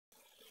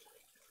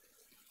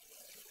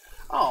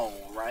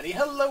Alrighty,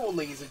 hello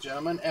ladies and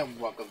gentlemen, and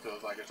welcome to a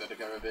Like I Said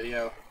Together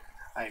video.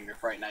 I am your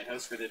Fright Night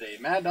host for today,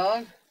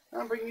 Madog,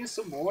 and I'm bringing you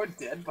some more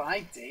Dead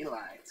by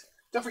Daylight.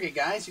 Don't forget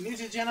guys, if you're new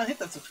to the channel, hit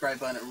that subscribe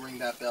button and ring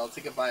that bell,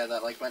 take a bite of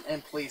that like button,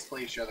 and please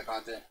share the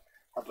content.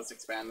 Help us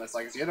expand this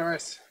Legacy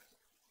universe.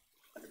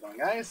 How's it going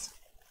guys?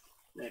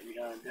 Let me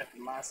Death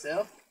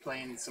myself,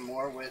 playing some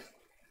more with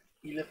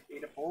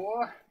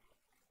Elif84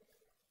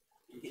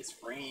 and his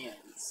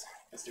friends.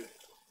 Let's do it.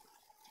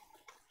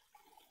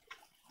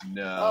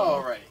 No.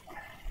 Alright.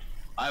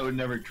 I would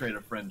never trade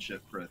a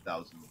friendship for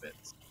 1,000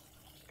 bits.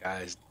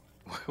 Guys,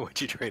 would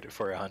you trade it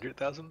for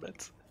 100,000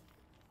 bits?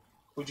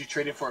 Would you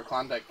trade it for a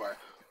Klondike bar?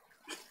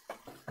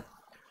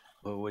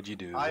 What would you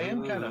do? I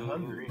am kind of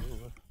hungry.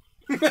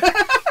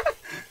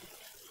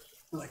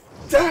 Like,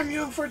 damn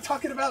you for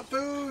talking about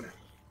food!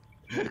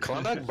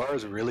 Klondike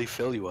bars really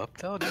fill you up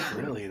though? Not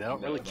really. They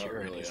don't No, really not cure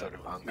really. any sort of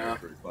hunger. No.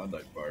 For a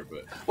Klondike bar,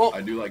 but Well, I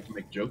do like to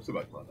make jokes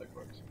about Klondike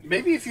bars.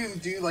 maybe if you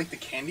do like the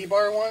candy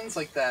bar ones,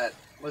 like that,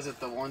 was it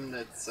the one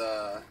that's,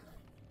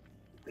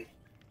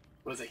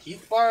 was it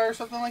Heath bar or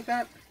something like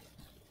that?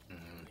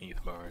 Heath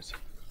bars.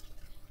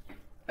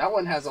 That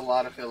one has a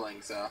lot of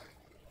fillings, so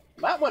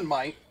that one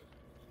might.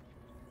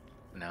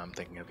 Now I'm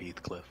thinking of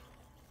Heathcliff.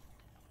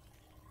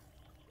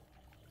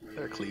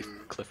 There are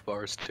Cliff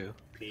bars too.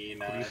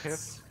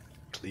 Peanuts.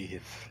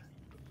 Cliff.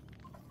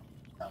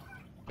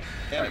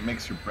 Yeah, it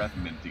makes your breath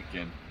minty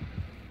again.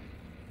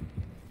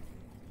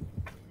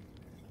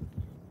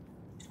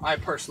 I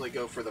personally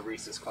go for the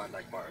Reese's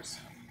Klondike bars.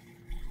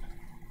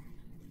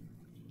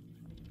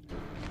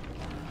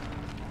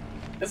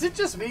 Is it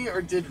just me,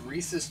 or did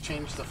Reese's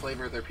change the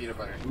flavor of their peanut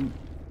butter?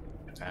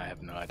 I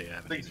have no idea. I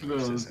haven't Thanks for eaten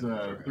Reese's those in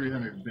forever.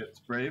 300 bits,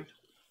 Brave.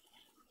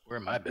 Where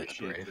are my bits,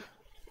 Appreciate Brave?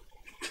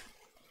 it.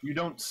 You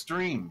don't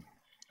stream.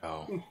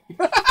 Oh.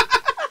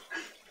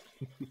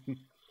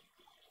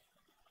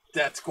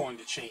 That's going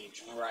to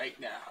change right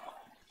now.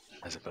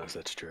 I suppose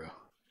that's true.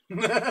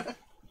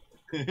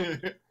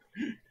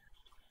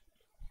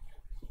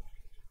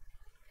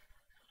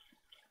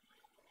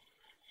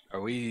 Are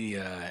we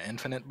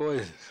infinite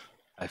boys?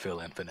 I feel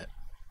infinite.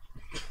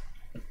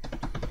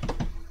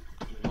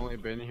 We've only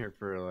been here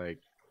for like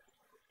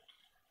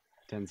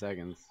 10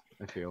 seconds,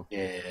 I feel.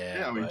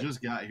 Yeah. We but-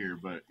 just got here,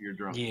 but you're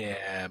drunk.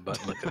 Yeah,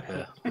 but look at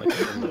the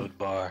load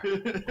bar.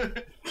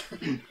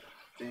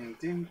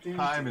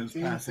 Time is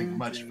passing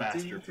much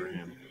faster for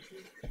him.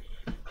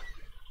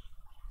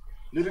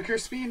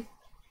 Ludicrous speed?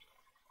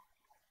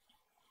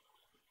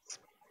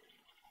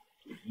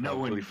 No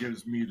one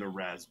gives me the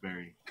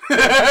raspberry.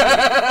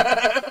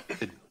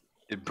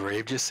 Did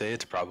Brave just say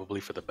it's probably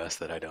for the best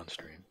that I don't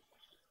stream?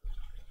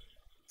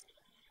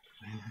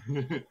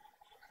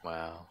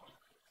 Wow.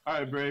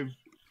 Alright, Brave.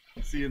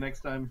 See you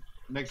next time.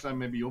 Next time,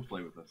 maybe you'll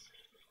play with us.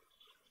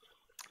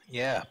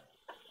 Yeah.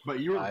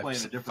 But you were playing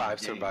a different five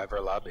game. survivor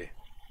lobby.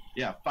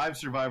 Yeah, 5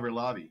 survivor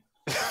lobby.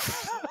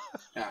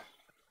 Yeah.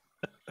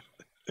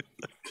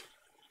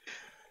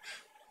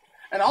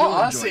 And all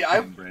honestly, You'll I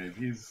enjoy Brave.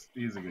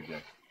 He's a good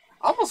guy.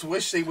 almost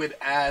wish they would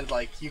add,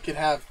 like, you could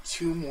have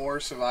 2 more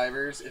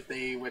survivors if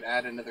they would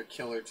add another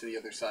killer to the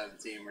other side of the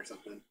team or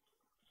something.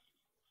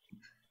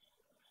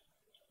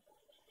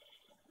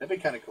 That'd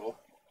be kind of cool.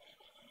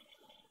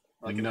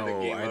 Like No, another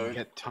game I'd mode.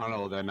 get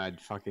tunneled and I'd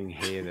fucking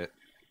hate it.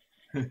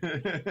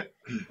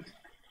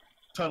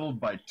 Tunneled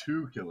by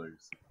 2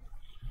 killers.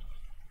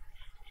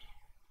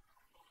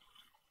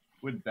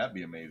 Wouldn't that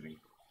be amazing?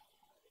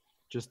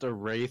 Just a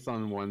wraith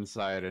on one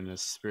side and a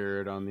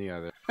spirit on the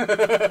other.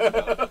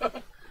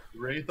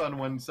 Wraith on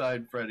one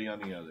side, Freddy on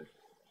the other.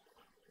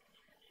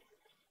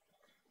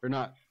 Or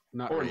not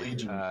Or wraith,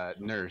 Legion.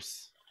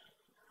 nurse.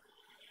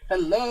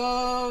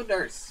 Hello,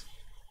 nurse.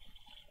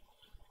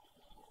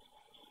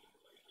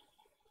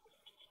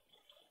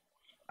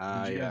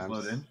 Did you Yeah, guys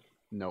load in?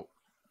 Nope.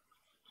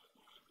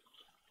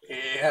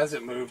 It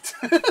hasn't moved.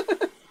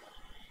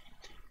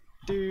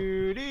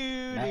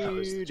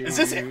 Is Is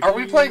this? Are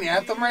we playing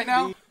Anthem right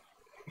now?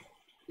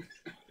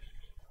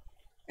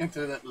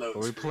 Infinite load. Are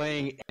we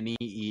playing any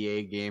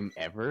EA game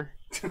ever?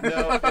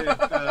 No,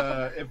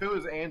 if it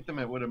was Anthem,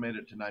 it would have made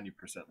it to 90%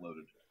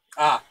 loaded.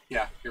 Ah,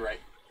 yeah, you're right.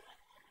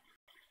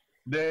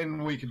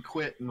 Then we could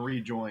quit and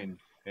rejoin,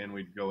 and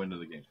we'd go into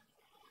the game.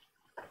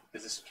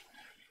 Is this?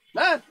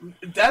 That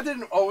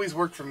didn't always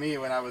work for me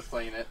when I was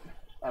playing it.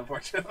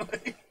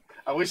 Unfortunately,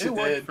 I wish it, It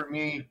worked did. for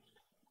me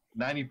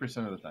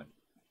 90% of the time.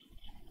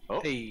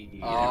 Hey.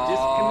 Oh,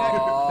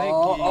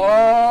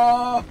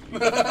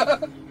 Thank you.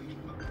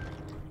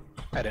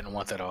 I didn't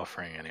want that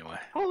offering anyway.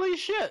 Holy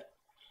shit!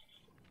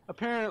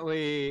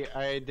 Apparently,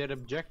 I did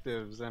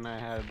objectives and I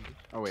had.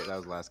 Oh wait, that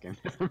was last game.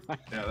 Never mind.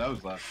 Yeah, that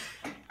was last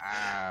time.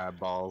 Ah,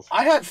 balls.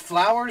 I had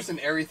flowers and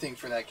everything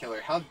for that killer.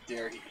 How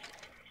dare he?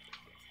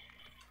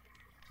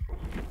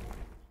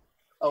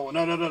 Oh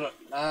no!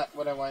 Not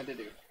what I wanted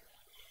to do.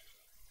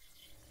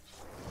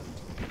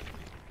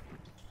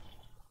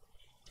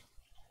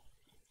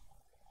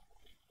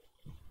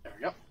 There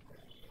we go.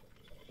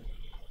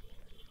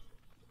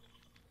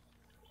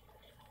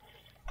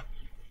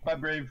 Bye,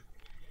 Brave. See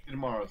you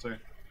tomorrow, sir.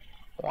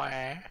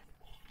 Wah.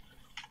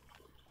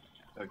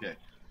 Okay,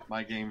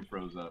 my game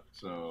froze up,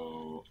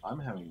 so I'm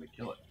having to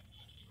kill it.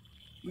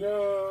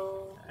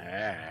 No.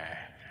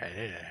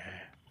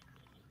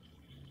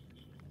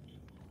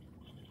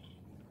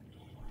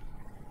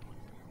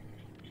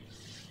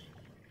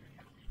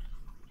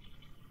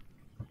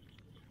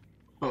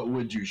 But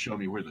would you show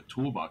me where the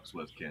toolbox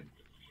was, Ken?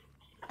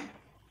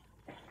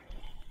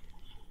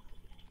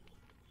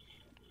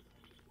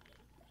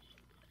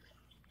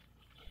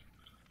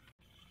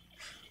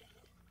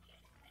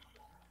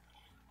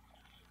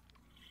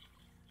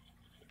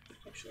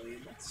 Actually,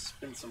 let's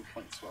spend some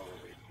points while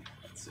we're waiting.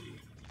 Let's see.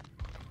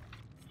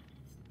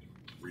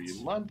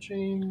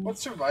 Relaunching. What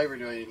survivor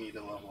do I need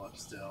to level up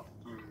still?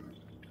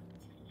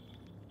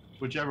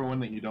 Whichever one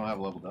that you don't have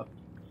leveled up.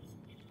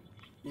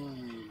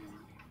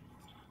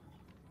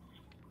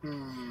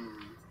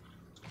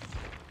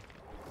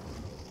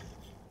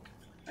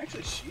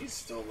 Actually, she's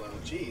still low.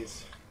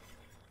 Jeez.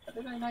 How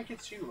did I not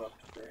get you up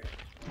there?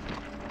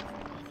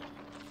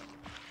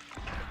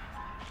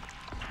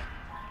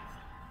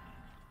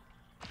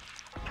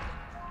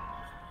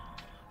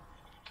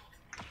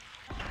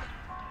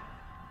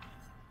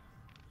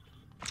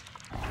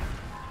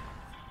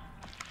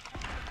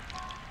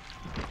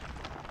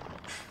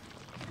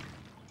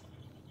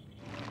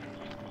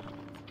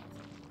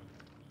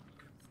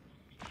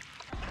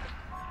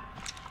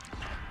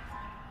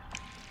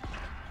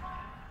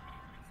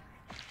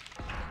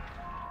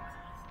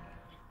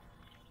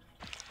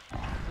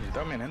 You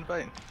throw me an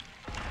invite?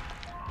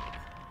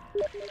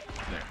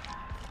 There.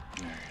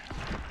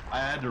 I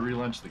had to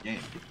relaunch the game.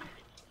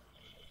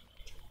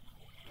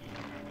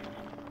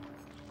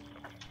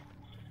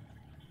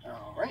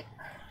 Alright.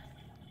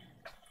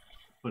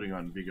 Putting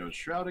on Vigo's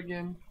Shroud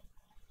again.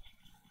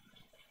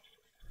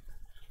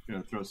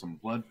 Gonna throw some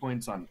blood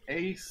points on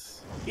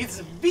Ace. It's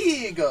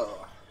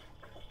Vigo!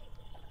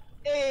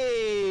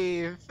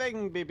 Hey,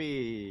 thing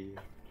baby.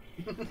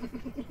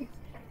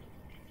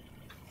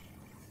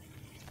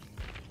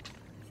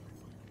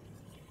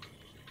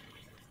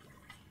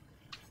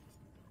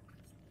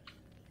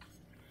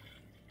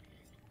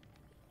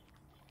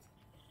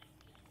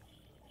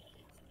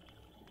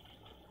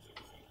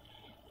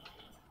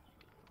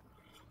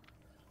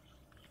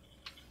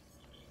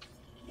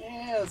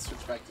 Yeah, let's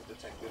switch back to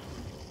detective.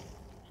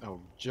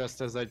 Oh,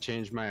 just as I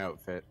changed my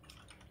outfit.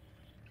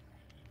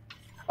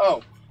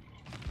 Oh!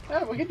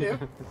 Yeah, we can do.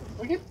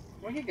 we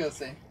can go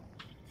see.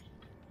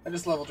 I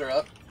just leveled her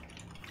up.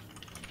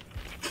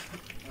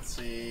 Let's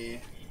see.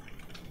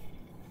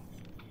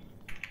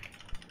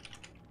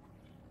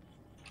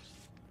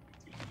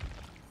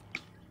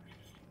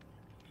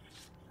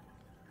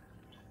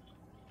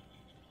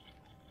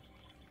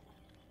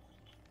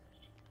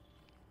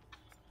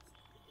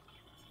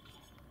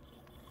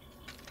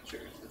 Sure,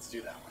 let's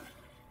do that one.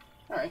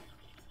 Alright.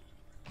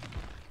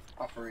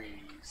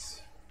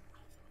 Offerings.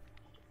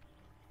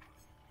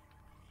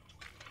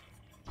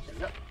 There we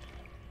go.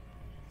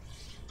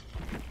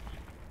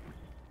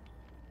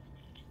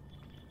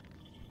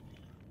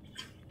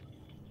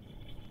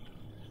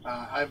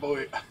 I've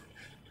always...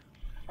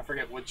 I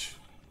forget which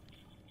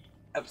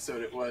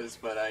episode it was,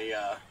 but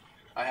I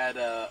had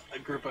a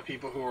group of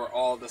people who were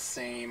all the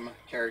same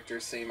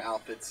characters, same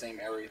outfits, same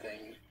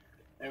everything.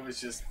 It was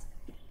just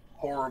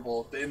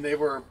horrible. And they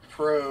were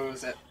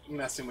pros at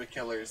messing with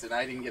killers, and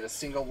I didn't get a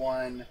single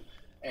one,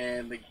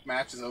 and the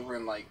match is over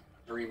in like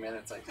 3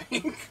 minutes, I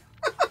think.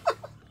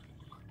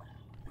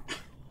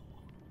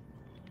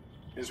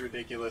 It was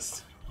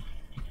ridiculous.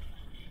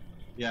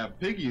 Yeah,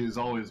 Piggy has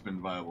always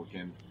been viable,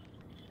 Ken.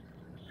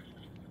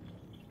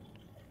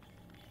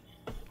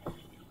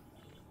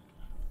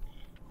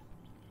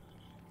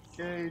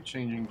 Okay,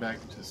 changing back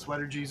to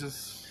Sweater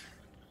Jesus.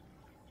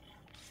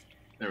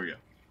 There we go.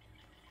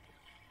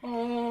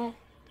 Oh.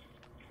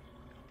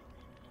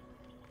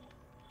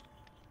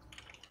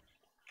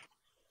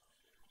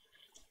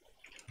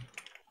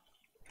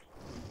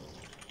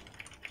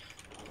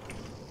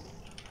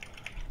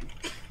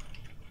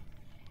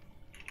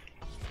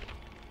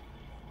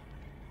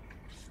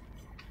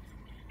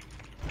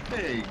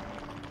 Hey,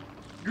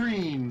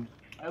 green.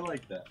 I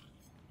like that.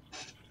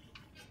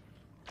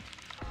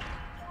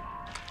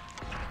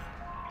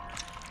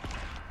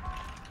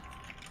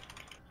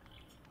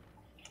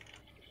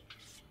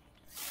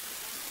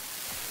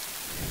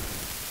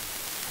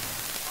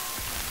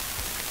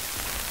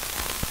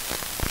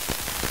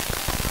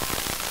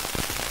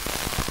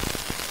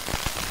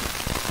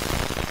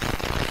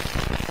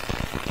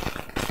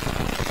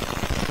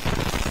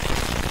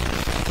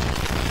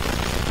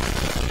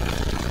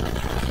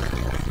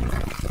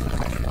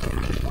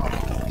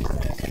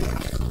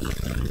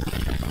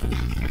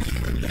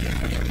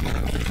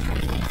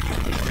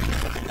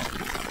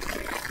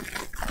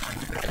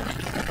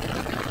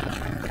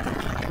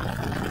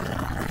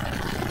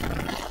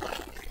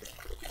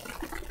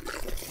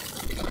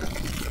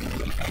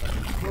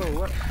 Whoa,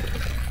 what?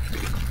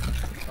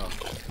 Oh.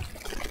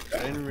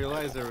 I didn't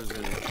realize there was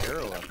an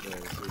arrow up there,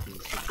 so we can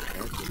switch the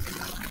characters.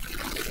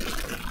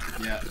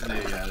 Yeah,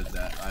 they added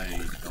that. I don't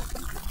use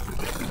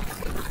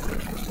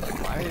it.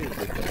 Why did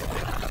they?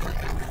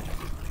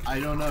 I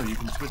don't know. You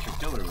can switch a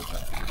killer with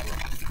that.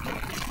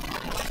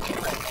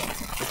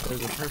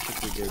 There's a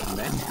perfectly good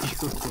menu,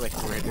 like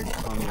right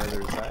on the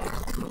other side.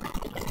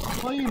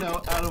 Well, you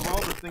know, out of all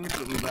the things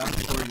that we've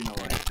asked for, you know,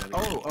 like...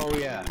 Oh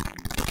yeah.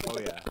 Oh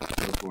yeah.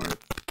 Go for it.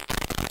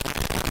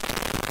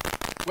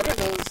 What are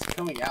those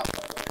coming out,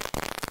 by the way?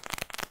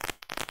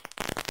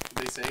 Did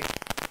they say?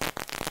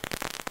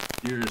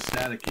 You're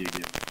staticky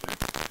again.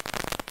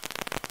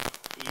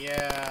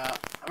 Yeah,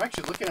 I'm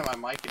actually looking at my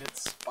mic and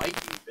it's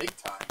spiking big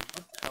time.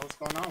 What the hell is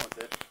going on with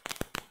it?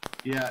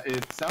 Yeah,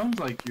 it sounds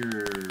like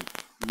you're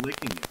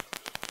licking it.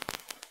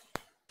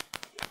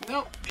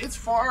 Nope, it's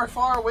far,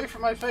 far away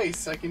from my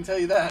face, I can tell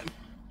you that.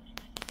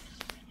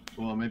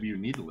 Well, maybe you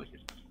need to lick it.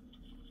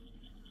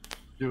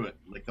 Do it.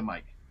 Lick the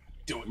mic.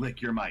 Do it.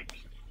 Lick your mic.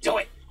 Do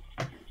it!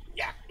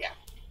 Yeah.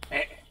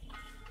 Hey,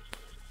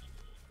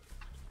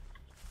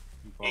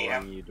 I'm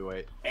following you,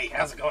 Dwight. hey,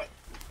 how's it going?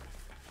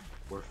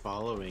 We're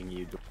following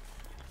you, Dwight.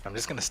 I'm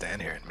just gonna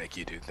stand here and make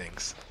you do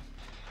things.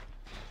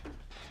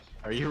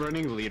 Are you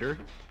running leader?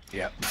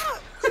 Yep.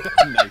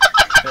 Nice.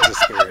 There's a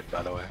spirit,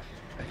 by the way.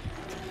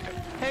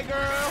 Hey,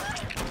 girl!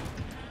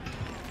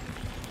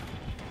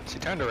 She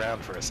turned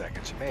around for a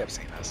second. She may have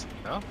seen us.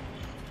 No?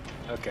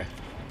 Okay.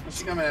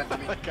 She's coming after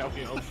me. Like how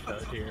we all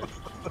start here.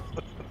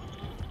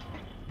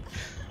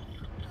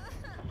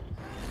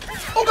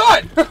 Oh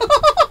god!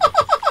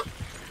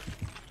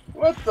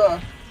 What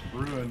the?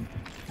 Ruin.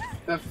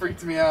 That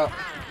freaked me out.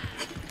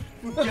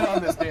 Get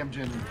on this damn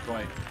gin,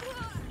 Dwight.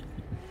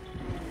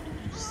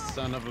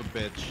 Son of a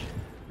bitch.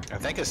 I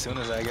think as soon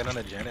as I get on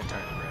a gen, it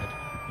turns red.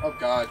 Oh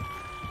god.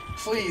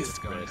 Please. It's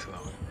going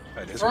slower.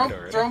 Oh, it is Throw, red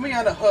already. throw me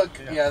on a hook.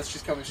 Yeah. Yeah,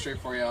 she's coming straight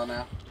for you all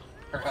now.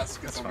 Her house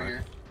gets That's over fine.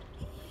 here.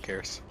 Who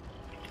cares?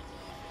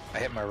 I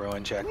hit my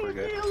Rowan check. We're Leave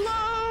good. me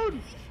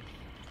alone!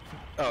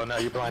 Oh no,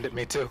 you blinded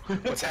me too.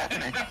 What's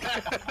happening?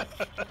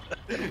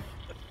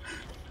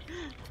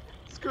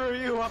 Screw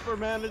you, upper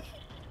manage.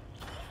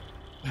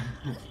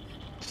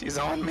 She's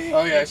on me.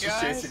 Oh yeah, you she's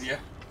guys. chasing you.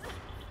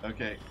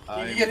 Okay.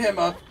 You get him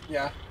up.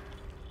 Yeah.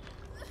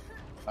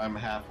 I'm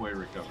halfway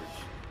recovered.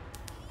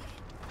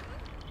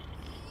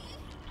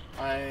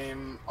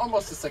 I'm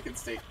almost a second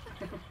state.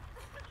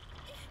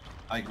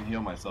 I can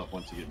heal myself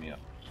once you get me up.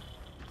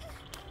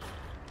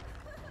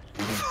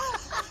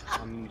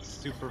 I'm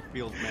super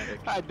field medic.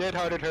 I dead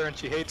hearted her and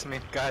she hates me.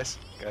 Guys.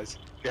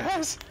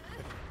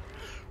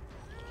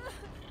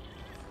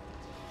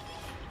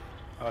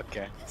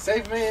 Okay.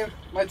 Save me,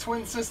 my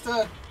twin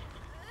sister.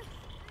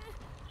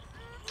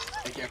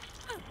 Thank you.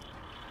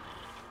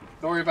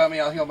 Don't worry about me,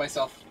 I'll heal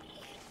myself.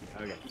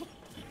 Okay.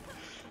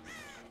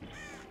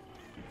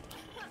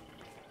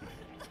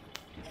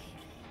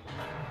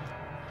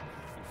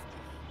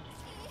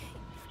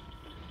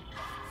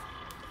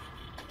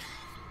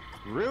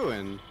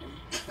 Ruin?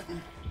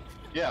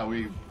 Yeah,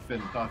 we've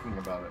been talking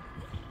about it.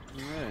 I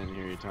didn't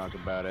hear you talk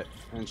about it.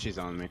 And she's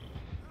on me.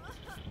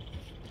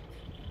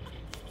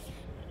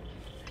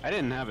 I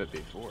didn't have it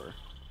before.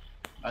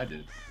 I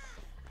did.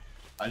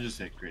 I just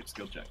hit great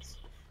skill checks.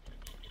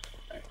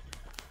 I'm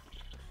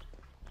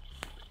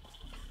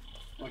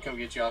gonna come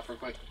get you off real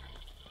quick.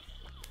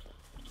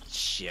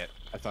 Shit.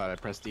 I thought I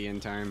pressed E in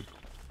time.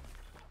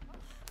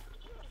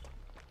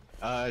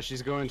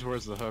 She's going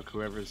towards the hook,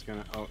 whoever's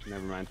gonna... Oh,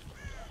 never mind.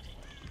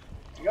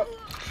 Yep.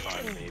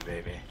 On me,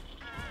 baby.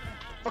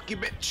 Fuck you,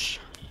 bitch!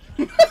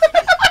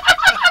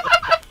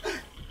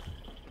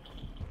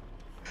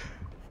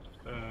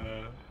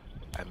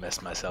 I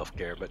missed my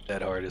self-care, but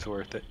dead hard is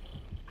worth it.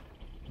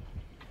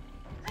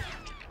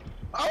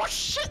 Oh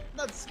shit!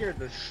 That scared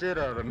the shit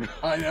out of me.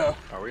 I know.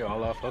 Are we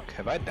all off hook?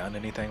 Have I done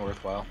anything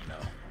worthwhile? No.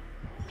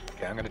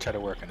 Okay, I'm gonna try to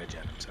work on a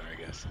gen. I'm sorry,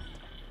 guys.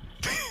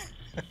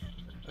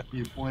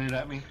 You pointed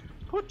at me?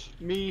 Put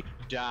me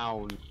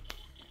down.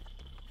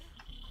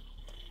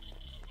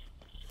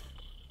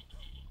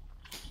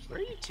 Where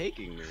are you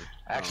taking me?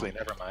 Actually,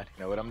 never mind.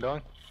 You know what I'm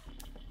doing?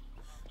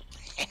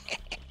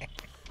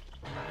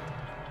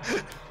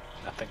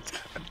 Nothing's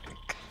happening.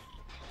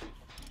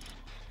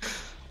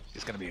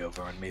 She's gonna be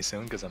over on me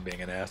soon because I'm being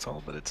an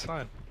asshole, but it's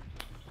fine.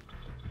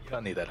 You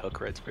don't need that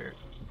hook, Red Spirit.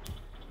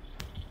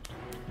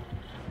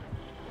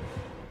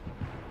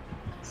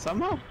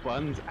 Somehow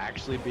Bun's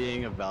actually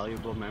being a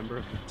valuable member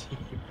of the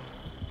team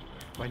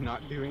by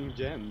not doing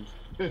gens.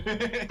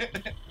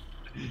 Did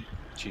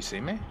she see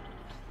me?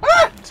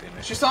 Ah! Didn't see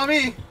me. She saw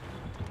me!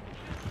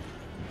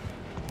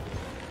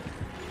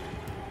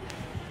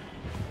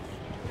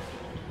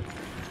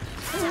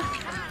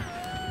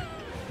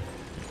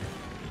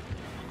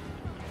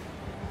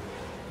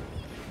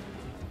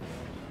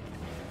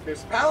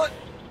 There's a pallet!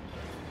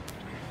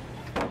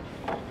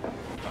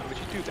 Why would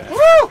you do that?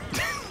 Woo!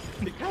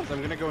 Because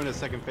I'm gonna go into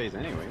second phase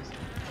anyways.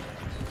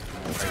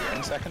 Are you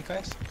in second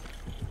phase?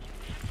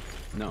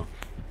 No.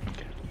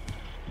 Okay.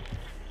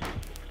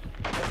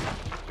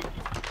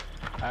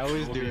 I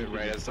always do it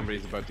right as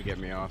somebody's about to get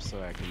me off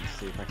so I can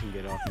see if I can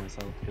get off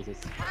myself because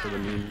it's for the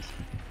memes.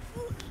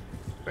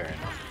 Fair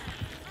enough.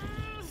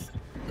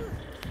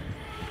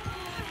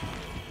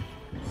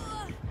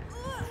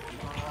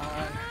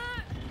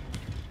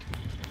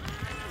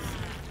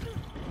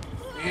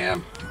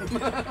 Damn.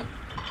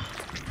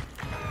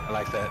 I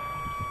like that.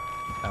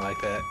 I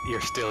like that.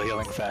 You're still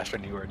healing faster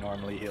than you were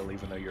normally heal,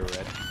 even though you're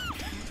red.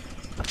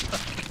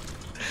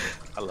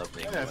 I love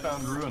being Yeah, I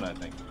found ruin, I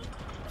think.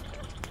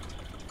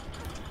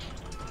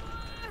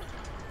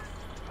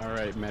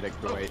 Alright, medic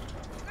boy.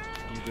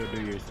 You go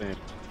do your thing.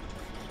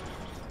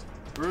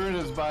 Ruin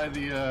is by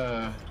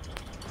the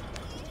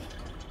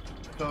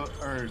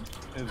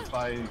is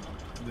by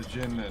the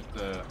gym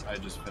that I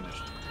just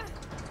finished.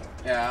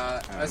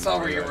 Yeah, I saw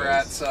where you were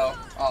at, so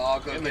I'll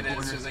go In get the it as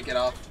corner. soon as I get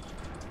off.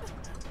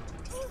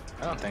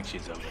 I don't think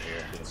she's over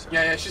here. So.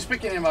 Yeah, she's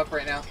picking him up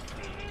right now.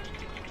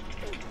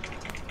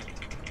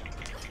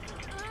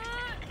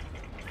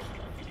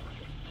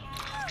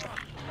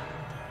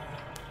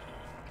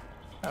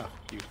 Oh,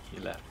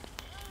 you left.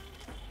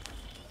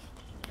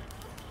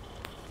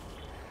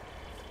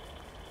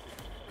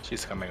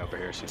 She's coming over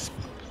here. She's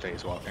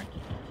phase walking.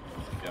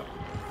 Yep.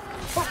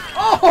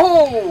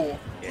 Oh!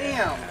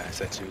 Yeah, Damn! I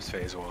said she was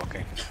phase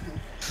walking.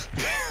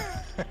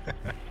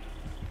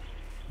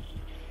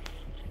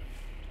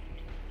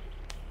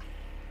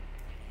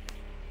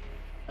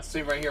 I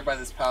stay right here by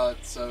this pallet,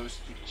 so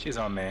She's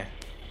on me.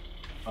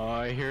 Oh,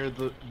 I hear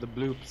the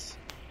bloops.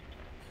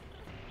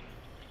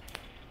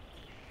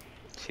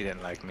 She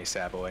didn't like me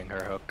saboing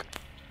her hook.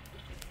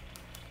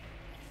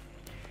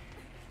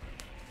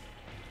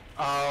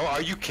 Oh,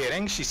 are you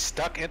kidding? She's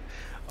stuck in.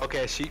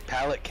 Okay, she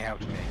pallet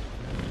camped me.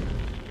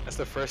 That's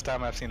the first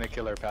time I've seen a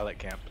killer pallet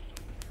camp.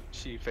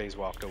 She phase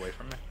walked away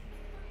from me.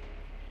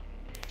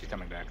 She's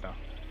coming back though.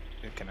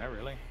 Can I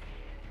really?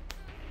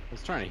 I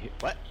was trying to hit.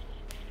 What?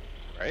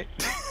 Right?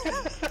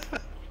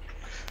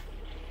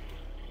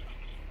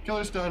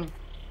 Killer's done.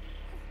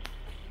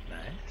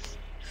 Nice.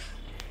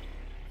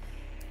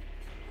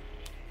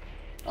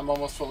 I'm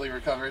almost fully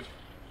recovered.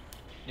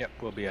 Yep,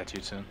 we'll be at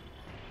you soon.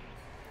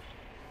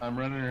 I'm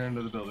running her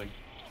into the building.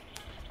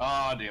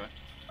 Ah, damn it.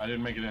 I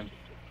didn't make it in.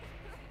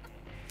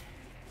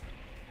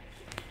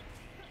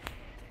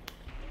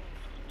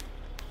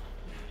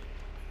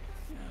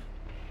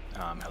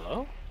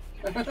 Hello?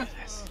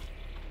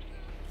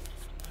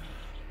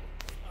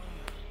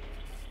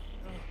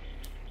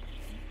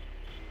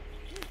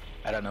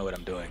 I don't know what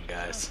I'm doing,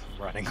 guys.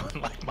 I'm running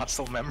on like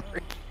muscle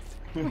memory.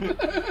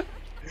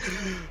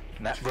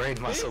 Not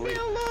brain muscle. Leave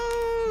me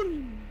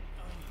alone!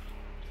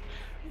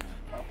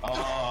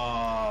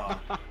 Oh,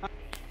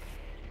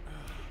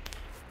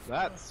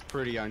 That's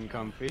pretty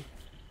uncomfy.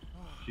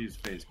 she's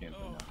phase camping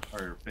now,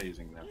 or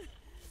phasing now.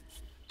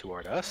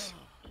 Toward us?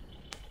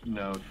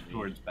 No,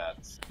 towards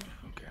bats.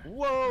 Okay.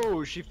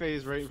 Whoa! She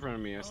phased right in front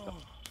of me. I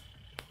stopped.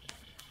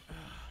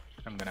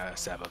 I'm gonna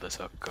sabo this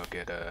hook, go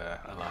get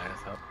Elias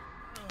up.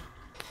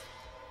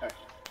 Alright,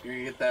 you're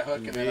gonna get that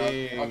hook, and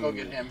then I'll go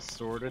get him.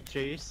 Sort of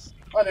chase.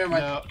 Oh, never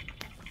mind. No,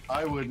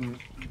 I wouldn't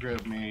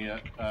grab me.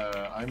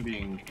 I'm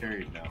being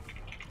carried now.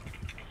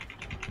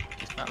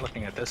 He's not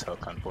looking at this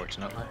hook,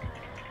 unfortunately.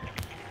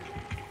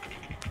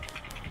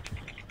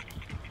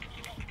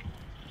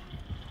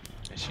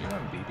 Is she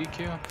on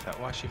BBQ? Is that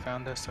why she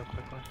found us so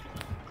quickly?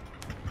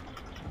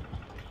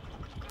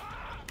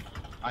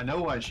 I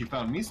know why she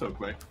found me so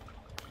quick.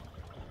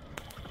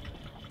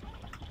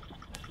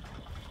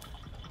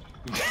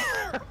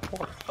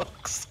 Poor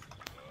hooks.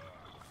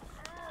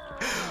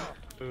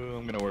 Ooh,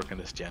 I'm gonna work on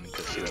this gen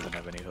because she doesn't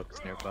have any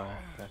hooks nearby.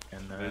 Back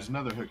in, There's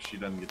another hook she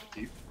doesn't get to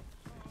keep.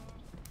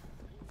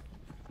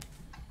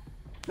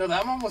 No,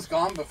 that one was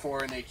gone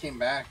before, and they came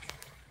back.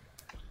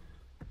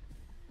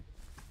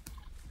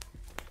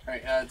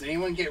 Alright, did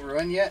anyone get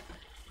ruined yet?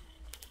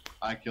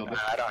 I killed it.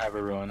 I don't have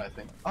a ruin. I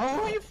think.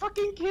 Oh, are you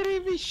fucking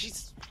kidding me?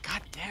 She's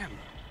goddamn.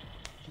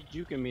 She's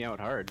juking me out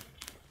hard.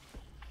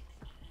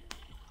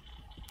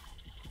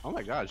 Oh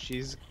my god,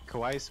 she's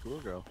kawaii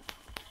schoolgirl.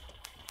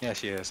 Yeah,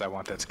 she is. I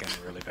want that skin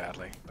really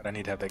badly, but I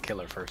need to have that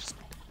killer first.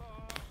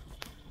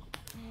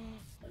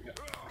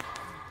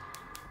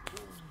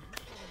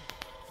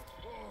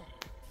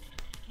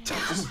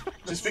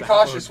 Just be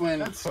cautious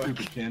when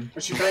Stupid Ken.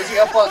 she throws you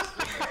up on.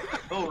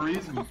 The whole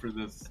reason for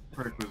this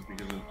perk was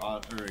because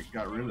it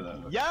got rid of that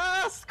hook.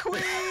 Yes,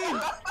 queen!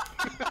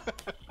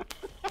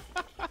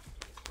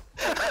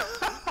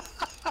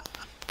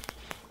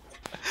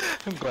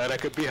 I'm glad I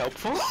could be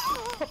helpful.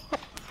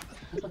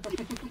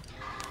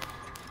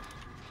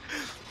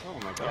 Oh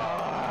my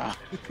god.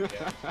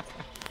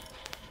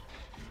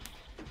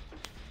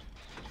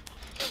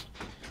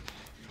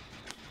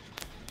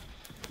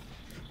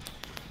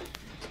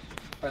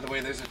 By the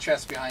way, there's a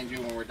chest behind you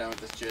when we're done with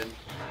this gin.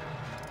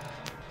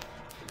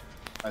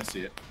 I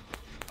see it.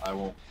 I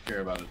won't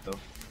care about it though.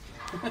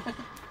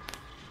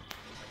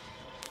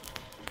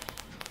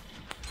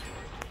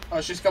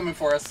 Oh, she's coming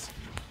for us.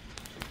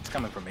 It's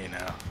coming for me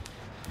now.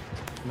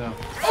 No.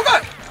 Oh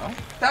god! No?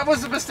 That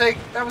was a mistake.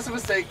 That was a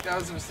mistake. That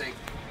was a mistake.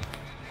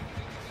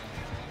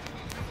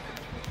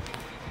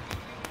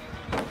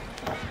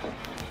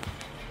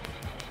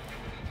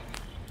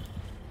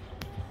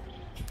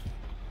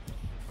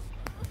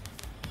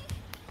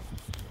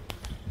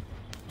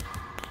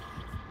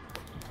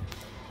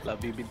 Love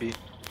BBB.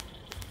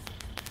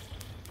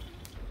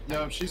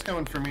 No, she's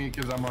coming for me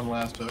because I'm on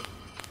last hook.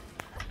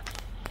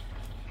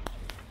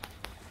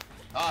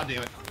 Ah,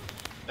 damn it.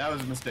 That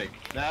was a mistake.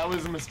 That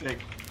was a mistake.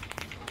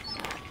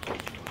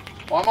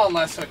 Well, I'm on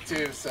last hook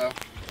too, so.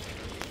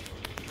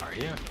 Are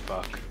you?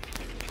 Fuck.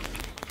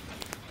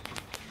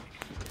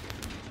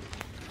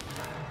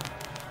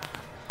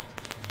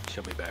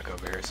 She'll be back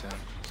over here soon,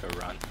 so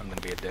run. I'm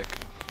gonna be a dick.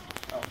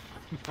 Oh.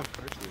 Of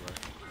course you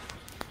are.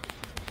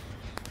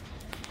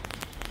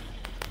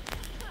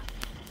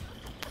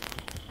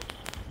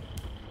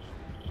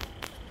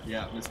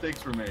 Yeah,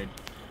 mistakes were made.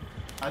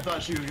 I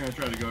thought she was gonna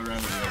try to go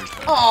around to the other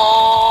side.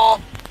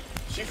 Aww!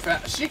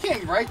 She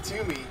came right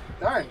to me.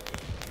 Darn.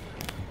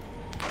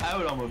 I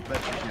would almost bet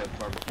she had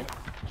barbecue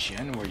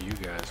Jen, were you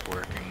guys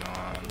working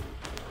on?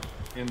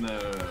 in the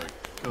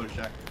Killer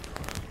Shack.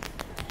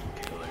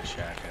 Killer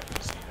Shack, I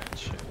haven't seen that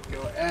shit.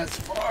 Go as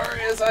far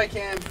as I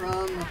can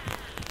from.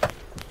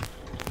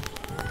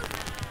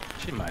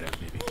 She might have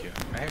BBQ.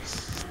 I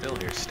still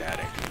hear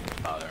static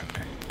bothering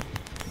me.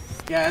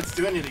 Yeah, it's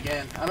doing it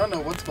again. I don't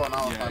know what's going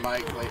on Yeah. with my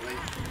mic lately.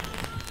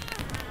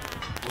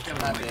 What kind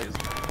Not of mic it. is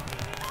it?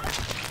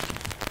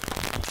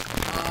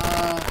 I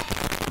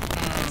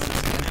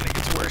think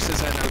it's worse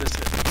as I notice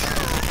it.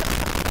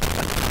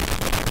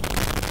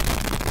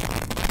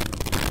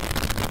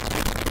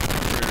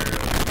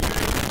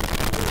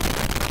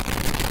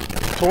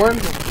 Torn.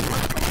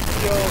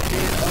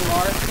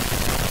 T-O-N-O-R.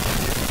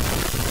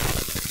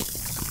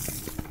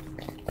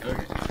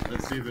 Okay,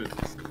 let's see if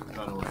it's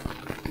gone away.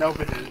 Nope,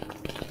 it didn't.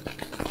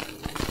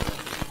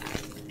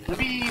 Let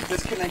me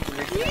disconnect and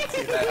reconnect,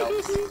 see if that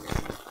helps.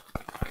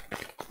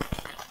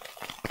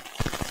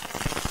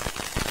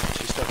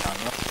 She's still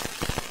coming up.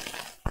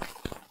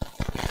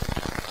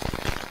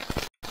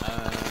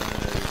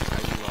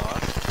 Are you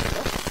lost?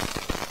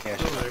 Yeah,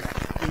 Still she's there.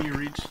 Can you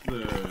reach the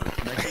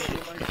connection to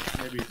the mic?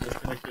 Maybe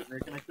disconnect it and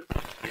reconnect it?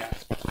 Yeah.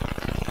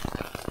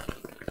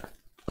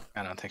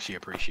 I don't think she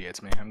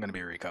appreciates me. I'm gonna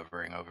be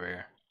recovering over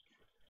here.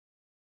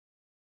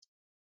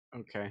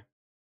 Okay.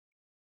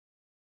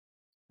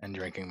 And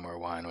drinking more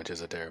wine, which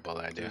is a terrible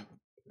idea.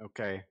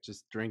 Okay,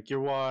 just drink your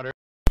water.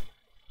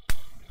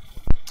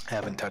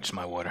 Haven't touched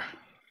my water.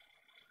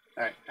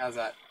 Alright, how's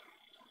that?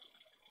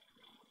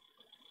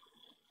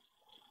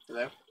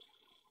 Hello?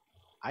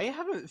 I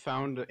haven't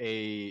found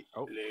a...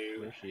 Oh,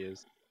 Hello? there she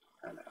is.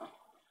 I don't know.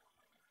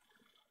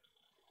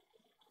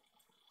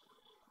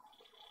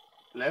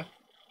 Hello?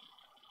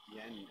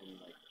 Yen in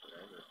like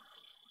forever.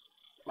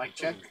 Mic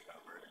check?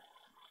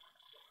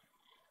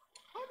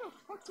 How the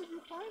fuck did you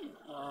find it?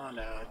 Oh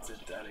no, it's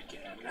dead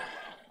again.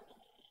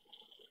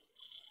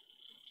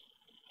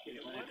 Hate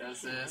it when it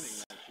does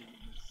this.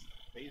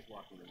 Phase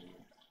walking in the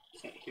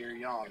Can't hear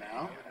y'all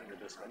now. Under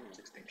this one,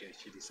 just in case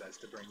she decides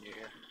to bring you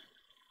here.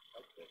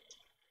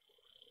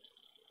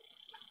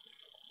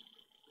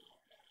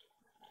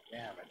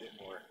 Damn, it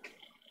didn't work.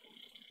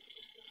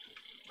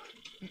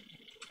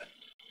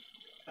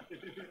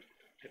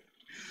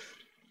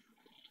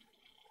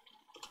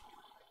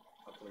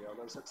 Hopefully all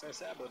those hooks I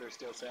saboed are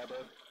still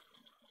saboed.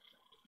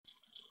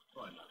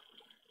 Probably not.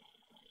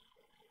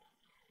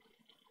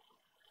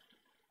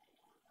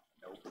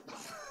 Nope.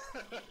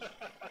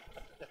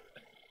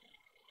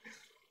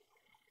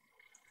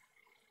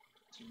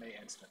 She may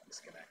instant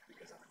disconnect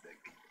because I'm a dick.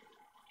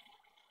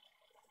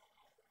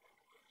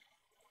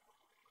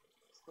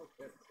 Still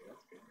good, so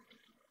that's good.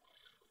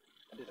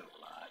 I did a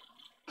lot.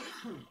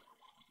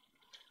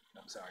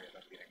 I'm sorry if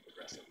I'm getting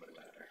progressively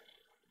louder.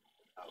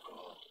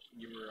 Alcohol.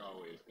 You were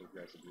always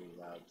progressively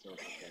loud, so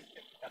it's okay.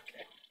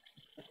 Okay.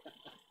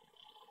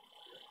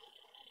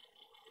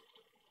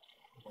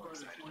 More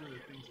It's excited one of I the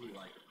get. things we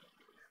like.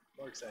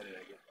 More excited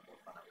I get, the more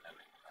fun I'm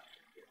having.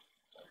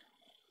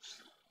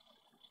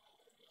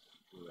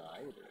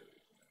 Strider.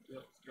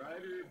 Yep,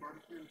 Strider,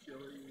 barbecue and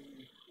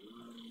chili.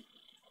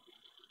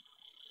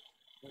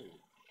 Oh,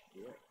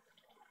 yeah.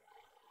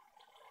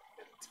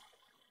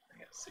 I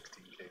got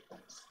 16k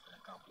points and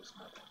accomplished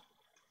nothing.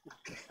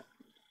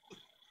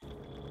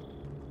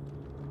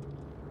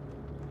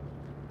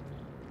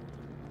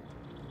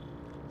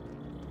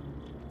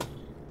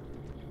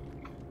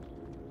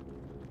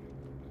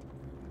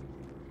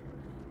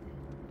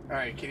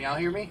 Alright, can y'all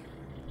hear me?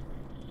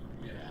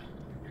 Yeah.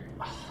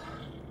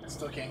 I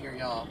still can't hear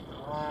y'all.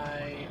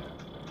 Why?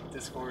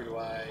 Discord,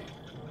 why?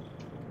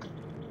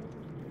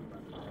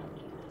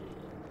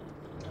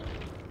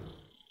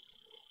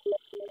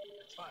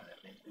 It's fine,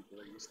 that means people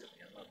are used to me.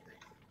 I love me.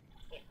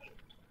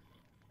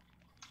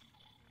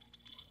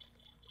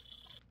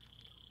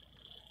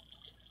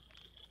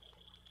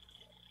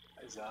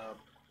 Eyes up.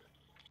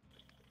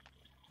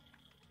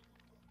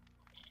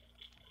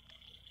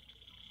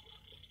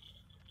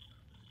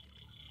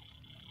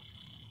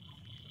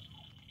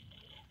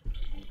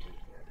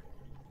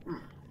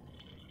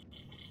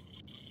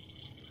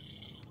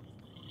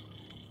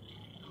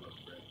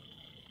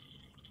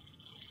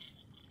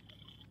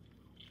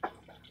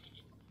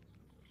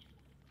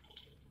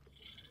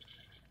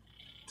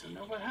 Don't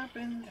know what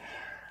happened.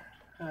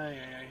 Ay,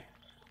 ay, ay.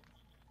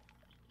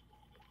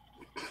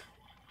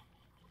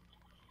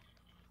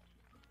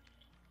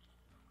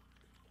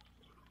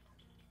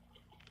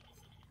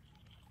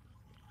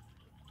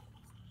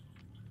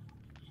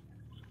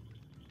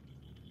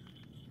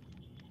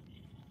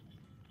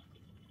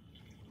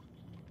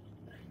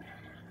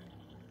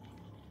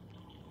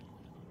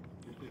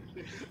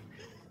 Doing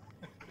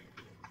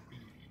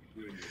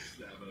your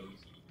sabos.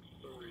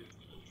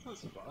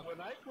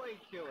 When I play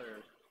killer,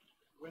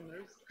 when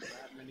there's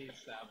that many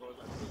sabos,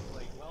 I'm just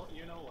like, well,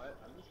 you know what?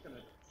 I'm just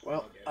gonna.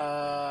 Well,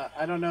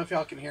 I don't know if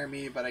y'all can hear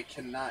me, but I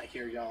cannot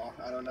hear y'all.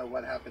 I don't know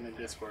what happened in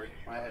Discord.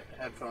 My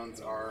headphones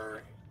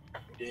are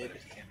dead.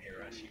 Can't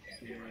hear us. You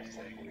can't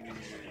hear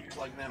us.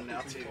 Plug them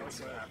now too. Let's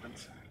see what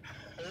happens.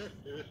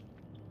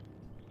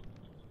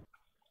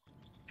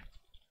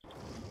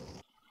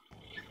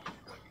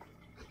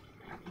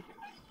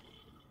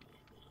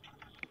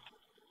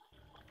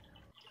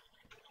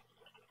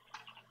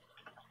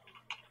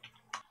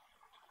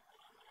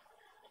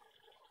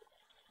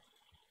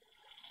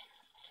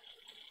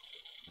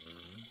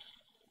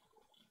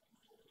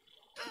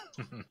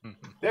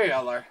 There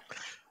y'all are.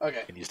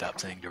 Okay. Can you stop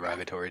saying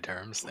derogatory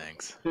terms?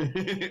 Thanks.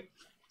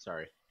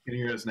 Sorry. Can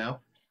you hear us now?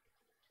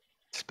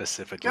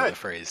 Specifically Good. the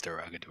phrase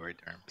derogatory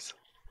terms.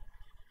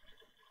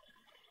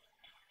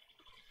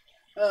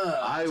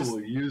 I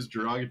will use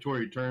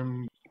derogatory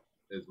term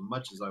as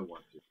much as I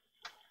want to.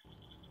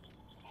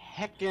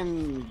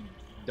 Heckin'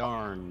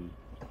 darn.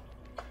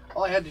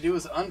 All I had to do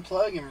was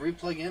unplug and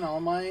replug in all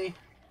my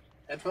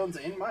headphones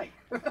and mic.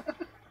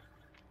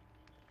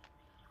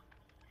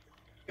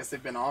 Guess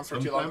they've been on for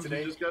too long Sometimes today.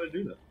 you just gotta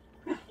do that.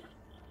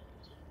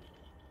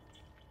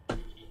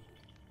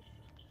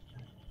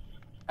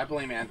 I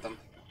blame Anthem.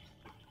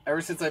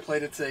 Ever since I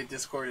played it today,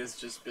 Discord has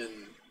just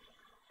been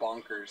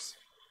bonkers.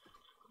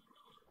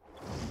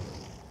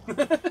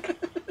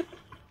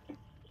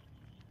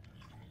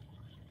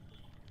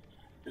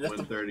 Is that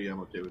the 1:30, I'm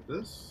okay with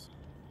this.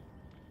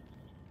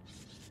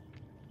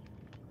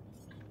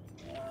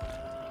 do I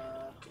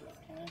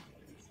have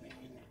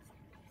anything?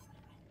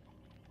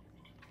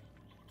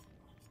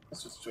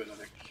 Let's switch to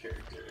another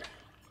character.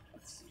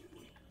 Let's see.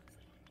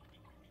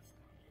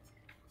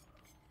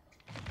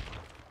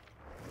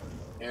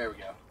 There we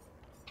go.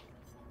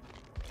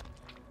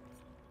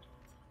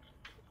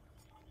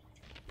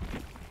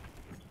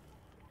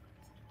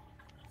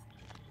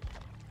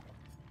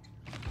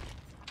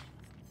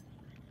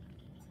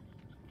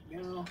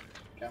 Go.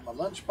 Got my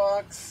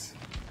lunchbox.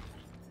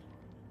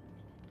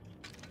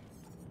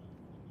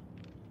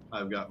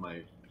 I've got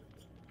my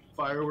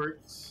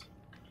fireworks.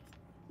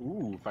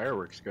 Ooh,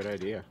 fireworks, good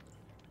idea.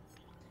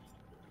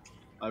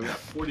 I've got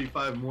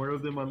 45 more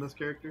of them on this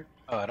character.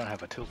 Oh, I don't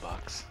have a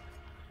toolbox.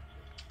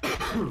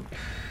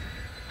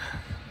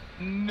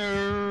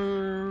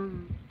 No.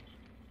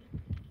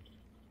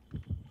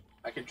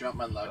 I could drop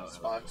my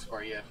lunchbox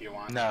for you if you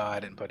want. No, I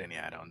didn't put any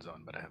add-ons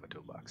on, but I have a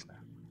toolbox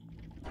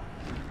now.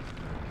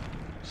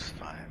 It's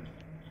fine.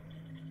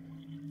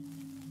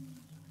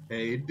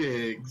 Hey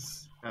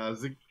Diggs,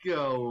 how's it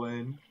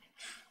going?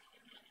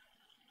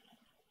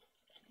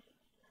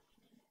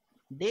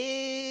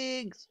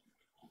 Diggs!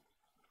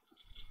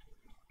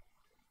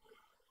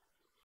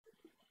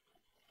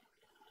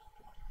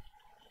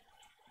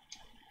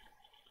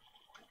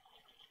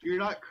 You're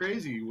not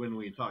crazy when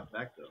we talk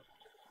back though.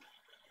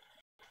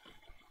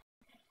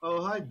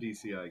 Oh, hi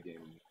DCI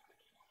Gaming.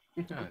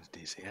 Oh, it's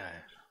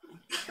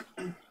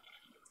DCI.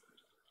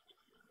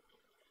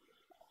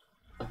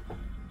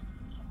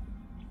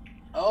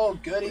 Oh,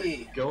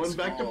 goody! Going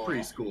back to School.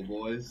 preschool,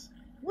 boys.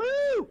 Woo!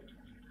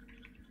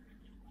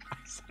 I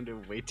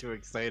sounded way too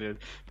excited,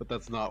 but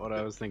that's not what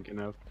I was thinking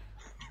of.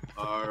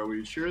 Are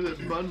we sure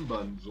that Bun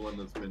Bun's the one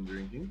that's been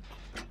drinking?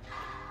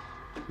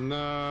 No,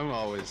 I'm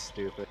always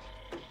stupid.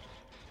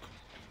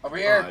 Over Oh,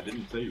 here. I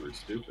didn't say you were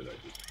stupid. I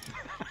just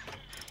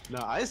No,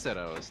 I said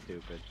I was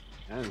stupid.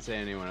 I didn't say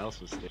anyone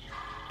else was stupid.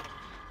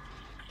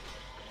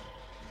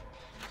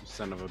 You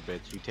son of a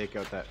bitch, you take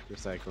out that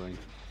recycling.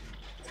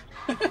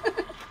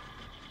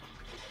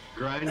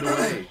 grind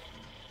away.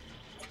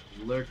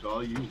 Lurk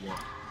all you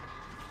want.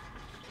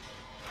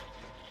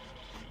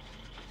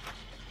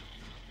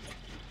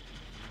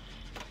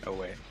 Oh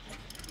wait.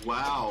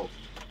 Wow.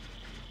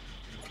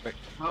 Wait,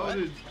 How what?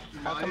 did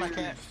How come I Myers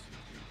can't?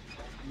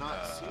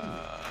 not see me?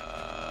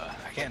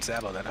 I can't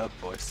saddle that hook,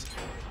 boys.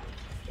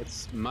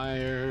 It's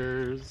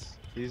Myers.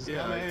 He's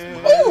Yeah, coming.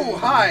 it's Oh,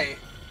 hi!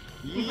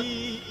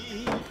 Yee.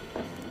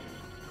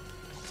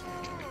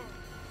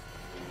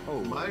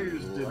 Oh,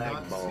 Myers did lag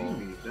not ball. see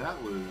me.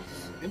 That was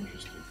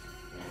interesting.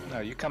 No,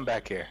 you come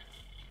back here.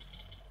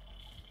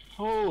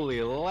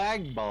 Holy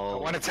lag I ball.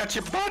 want to touch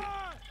your butt.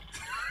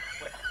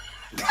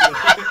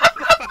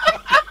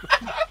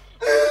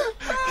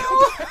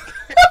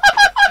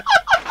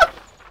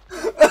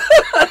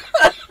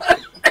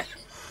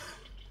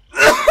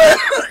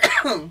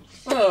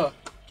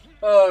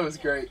 Oh, it was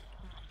great.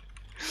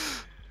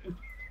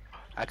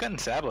 I couldn't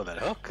saddle that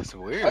hook. It's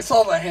weird. I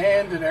saw the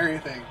hand and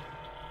everything.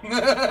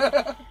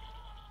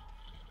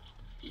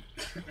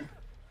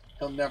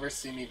 He'll never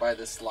see me by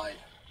this slide.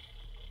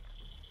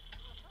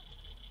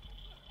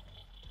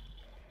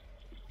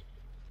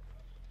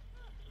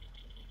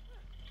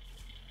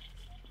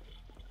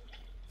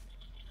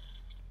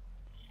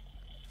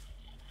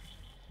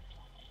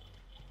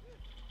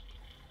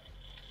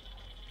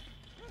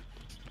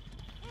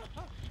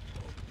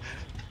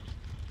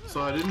 So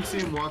I didn't see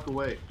him walk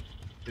away.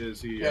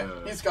 Is he? Yeah,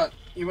 he's gone.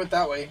 He went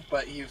that way,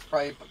 but he's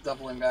probably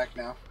doubling back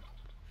now.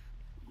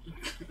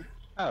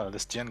 Oh,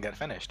 this gen got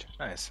finished.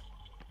 Nice.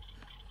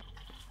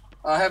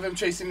 I have him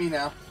chasing me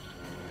now.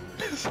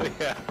 So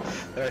yeah,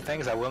 there are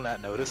things I will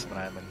not notice when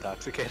I am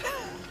intoxicated.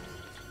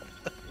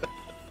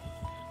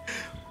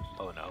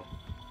 Oh no.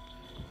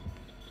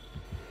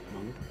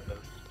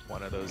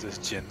 One of those is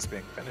gen's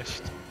being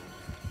finished.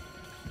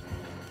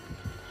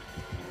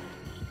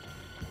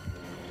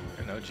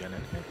 There's no gen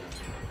in here.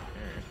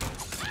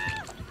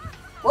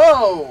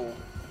 Whoa!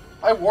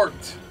 I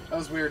warped. That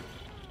was weird.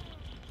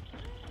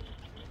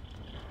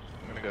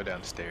 I'm gonna go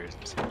downstairs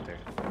and see if there's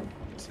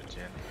a gen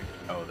here.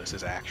 Oh, this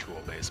is actual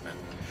basement.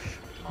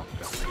 Monk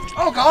building.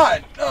 Oh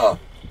god! Oh!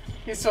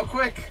 He's so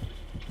quick.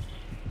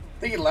 I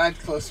think he lagged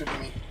closer to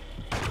me.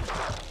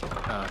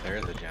 Oh, there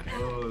is a gen here.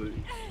 Oh,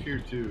 here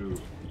too.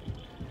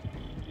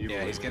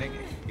 Yeah, he's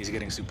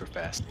getting super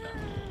fast now.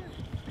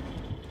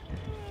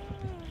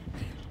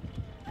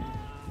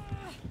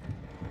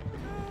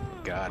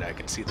 God, I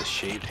can see the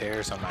shaved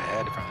hairs on my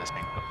head from this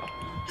thing.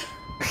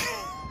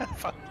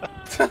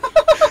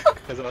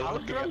 How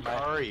drunk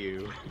are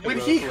you? When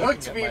he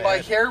hooked me, my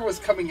hair was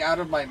coming out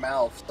of my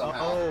mouth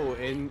somehow. Oh,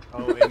 in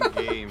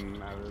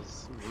game, I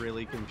was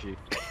really confused.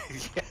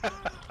 Yeah.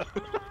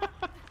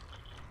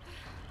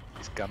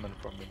 He's coming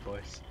for me,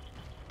 boys.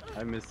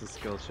 I missed the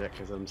skill check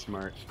because I'm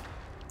smart.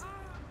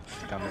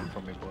 He's coming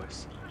for me,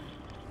 boys.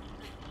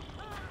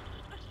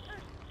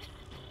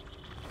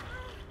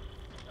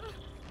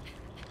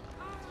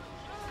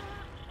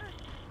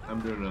 I'm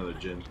doing another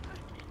gin.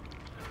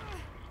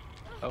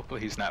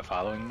 Hopefully he's not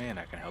following me and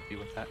I can help you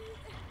with that.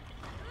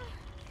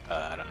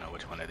 I don't know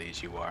which one of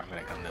these you are. I'm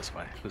gonna come this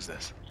way. Who's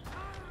this?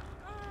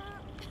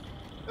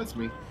 That's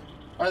me.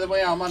 By the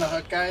way, I'm on a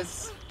hook,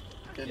 guys.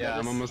 Didn't Yeah,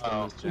 I'm notice. almost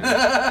done this gen.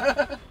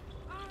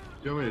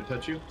 Do you want me to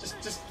touch you?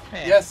 just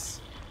Man.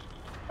 yes.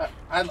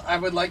 I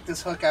would like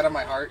this hook out of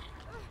my heart.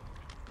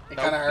 It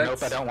kind of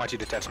hurts. Nope, I don't want you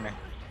to touch me.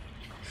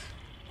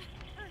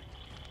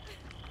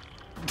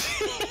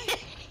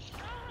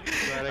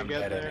 Glad I I'm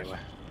get dead there. anyway.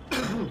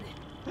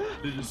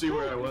 Did you see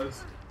where I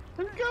was?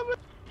 I'm coming.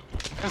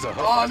 There's a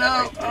hook. Oh no!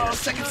 right there. Oh,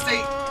 second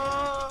state.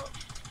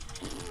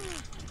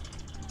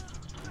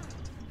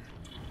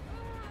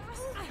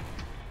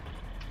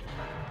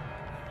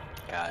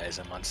 Guys,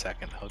 I'm on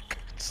second hook.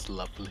 It's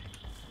lovely.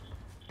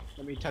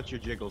 Let me touch your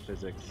jiggle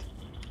physics.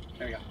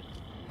 There we go.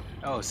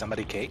 Oh,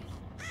 somebody Kate?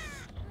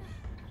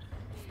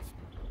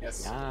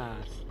 Yes. Ah.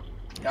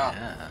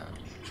 Yeah.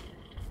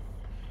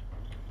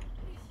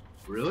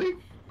 Really?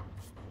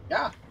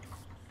 Yeah.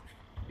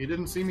 He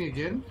didn't see me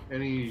again,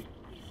 and he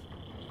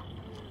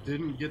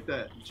didn't get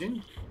that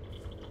gin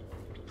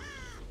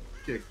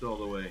kicked all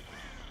the way.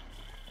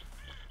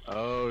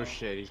 Oh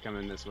shit, he's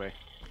coming this way.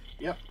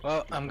 Yep.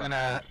 Well, I'm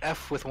gonna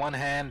F with one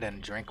hand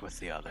and drink with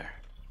the other.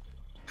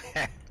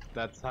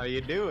 That's how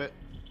you do it.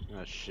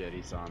 Oh shit,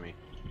 he saw me.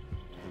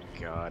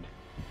 Oh god.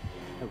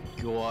 Oh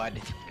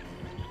god.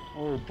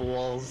 Oh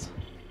balls.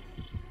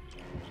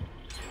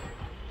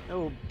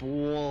 Oh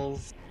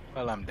balls.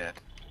 Well, I'm dead.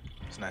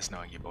 It's nice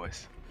knowing you,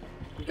 boys.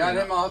 Got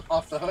him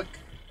off the hook.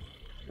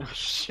 Oh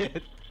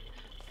shit.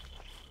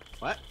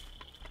 What?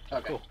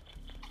 Okay. Cool.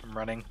 I'm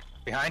running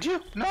behind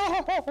you.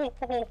 No.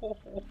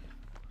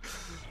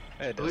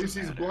 At least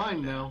he's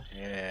blind now.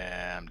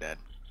 Yeah, I'm dead.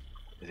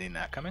 Is he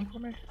not coming for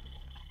me?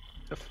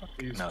 The fuck?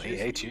 He's No, he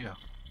chasing hates you.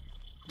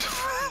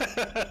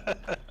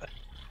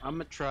 I'm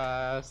gonna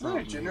try Is there a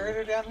something.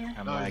 generator down here?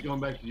 I'm No, he's like going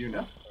back to you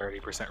now.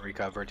 30%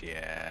 recovered.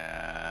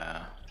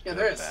 Yeah. Yeah,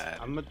 there is. Bad.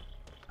 I'm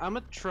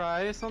gonna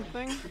try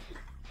something.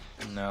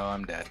 No,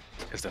 I'm dead.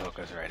 Because the hook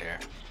is right here.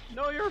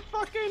 No, you're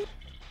fucking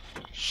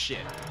shit.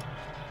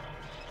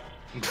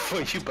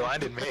 Boy, you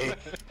blinded me.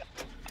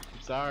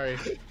 Sorry.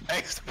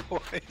 Thanks,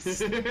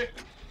 boys.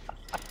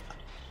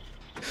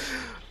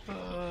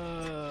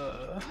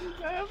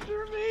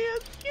 After me,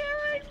 it's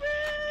scaring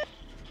me.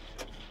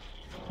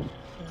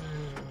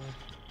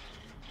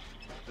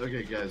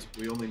 Okay, guys,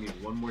 we only need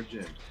one more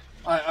gin.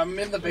 I'm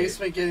in the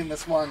basement getting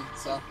this one,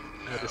 so.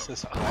 What is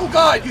this? Oh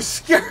god, you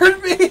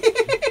scared me!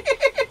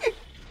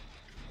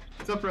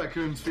 What's up,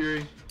 Raccoon's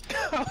Fury?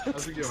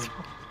 How's it going?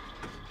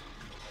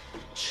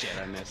 Shit,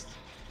 I missed.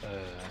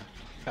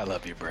 I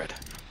love you, Brett.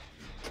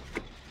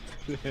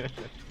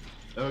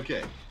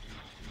 Okay.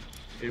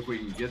 If we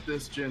can get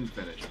this gin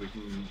finished, we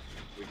can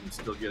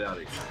still get out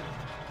of here.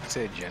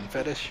 Say gin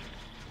fetish?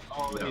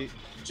 Oh, No.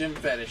 Gym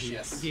fetish,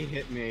 yes. He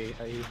hit me.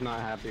 He's not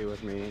happy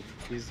with me.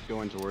 He's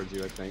going towards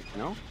you, I think.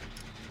 No?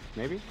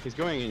 Maybe? He's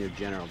going in your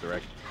general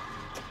direction.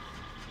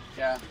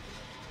 Yeah.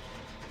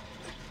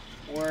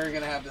 We're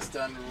gonna have this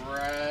done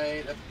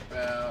right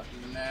about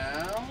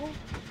now.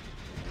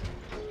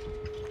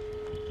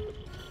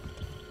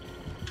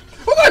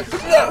 Oh my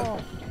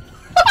god!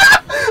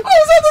 I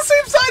was on the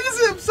same side as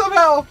him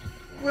somehow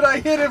when I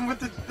hit him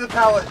with the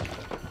pallet.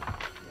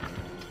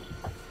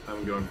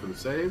 I'm going for the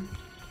save.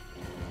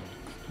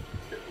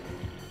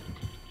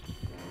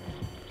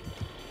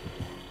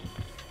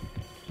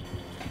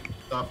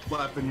 Stop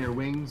flapping your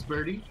wings,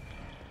 birdie.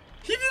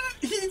 He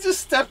He just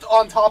stepped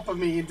on top of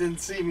me and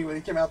didn't see me when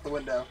he came out the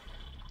window.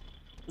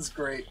 It's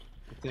great.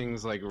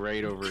 Things like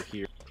right over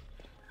here.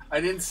 I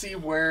didn't see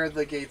where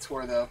the gates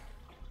were though.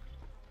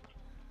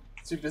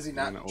 Too busy I'm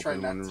not gonna trying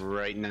open not one to.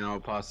 right now,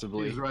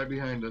 possibly. He's right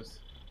behind us.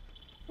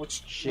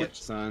 Shit,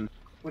 son.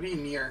 What are you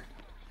near?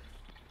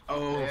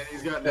 Oh, And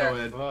he's got there.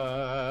 no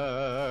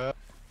head.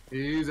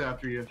 He's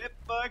after you. If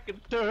I could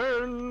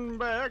turn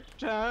back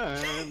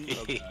time.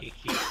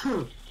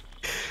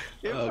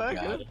 If Oh I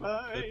god, could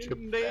such a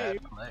find bad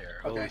it.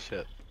 player. Okay. Holy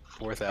shit.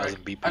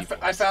 4,000 BP I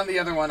points. found the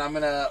other one. I'm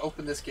gonna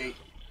open this gate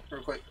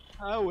real quick.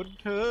 I would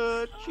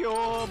touch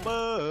your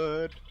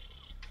butt.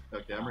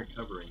 Okay, I'm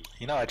recovering.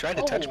 You know, I tried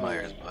to touch Oh.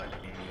 Myers, but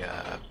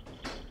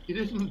He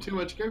didn't too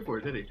much care for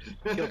it, did he?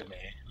 he killed me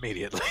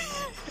immediately.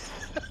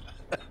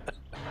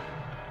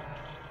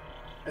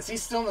 Is he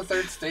still in the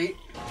third state?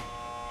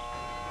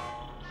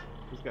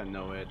 He's got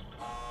no head.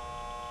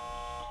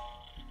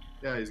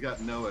 Yeah, he's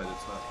got no head.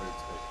 It's not third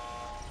state.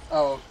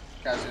 Oh,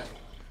 gotcha.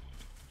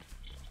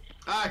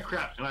 Ah,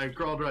 crap! And I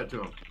crawled right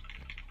to him.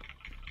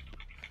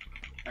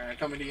 Alright,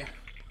 coming to you.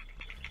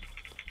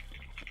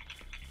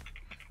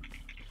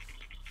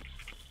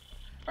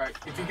 Alright,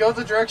 if you go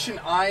the direction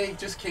I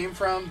just came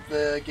from,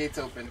 the gate's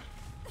open.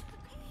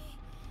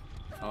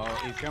 Oh,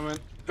 he's coming.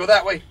 Go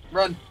that way.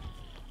 Run.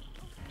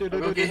 I'll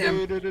go get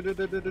him.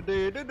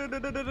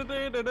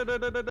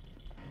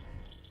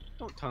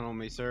 Don't tunnel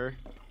me, sir.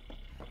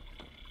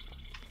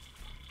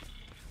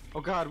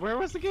 Oh god, where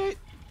was the gate?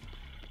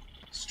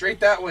 Straight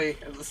that way.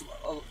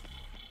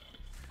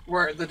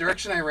 Where the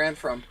direction I ran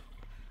from.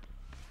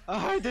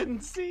 Oh, I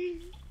didn't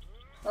see.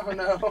 Oh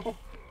no.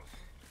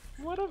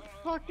 What a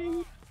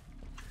fucking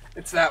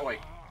It's that way.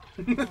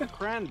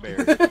 cranberry.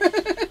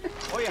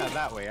 Oh yeah,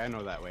 that way. I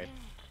know that way.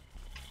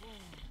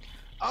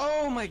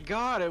 Oh my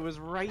god, it was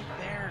right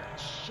there.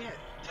 Shit.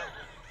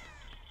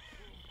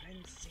 I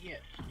didn't see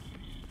it.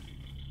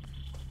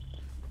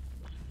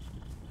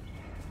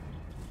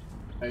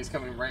 Oh, he's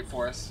coming right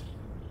for us.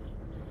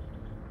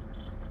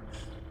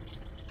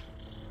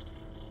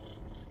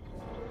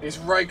 He's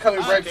coming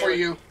right for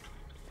you.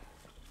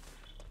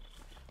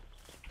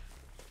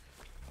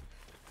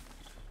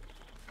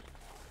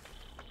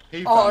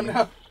 He Oh found me.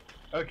 no.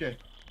 Okay.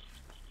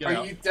 Get Are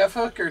out. you Death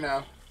Hook or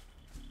no?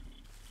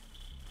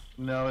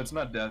 No, it's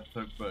not Death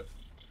Hook, but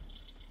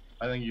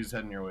I think he's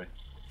heading your way.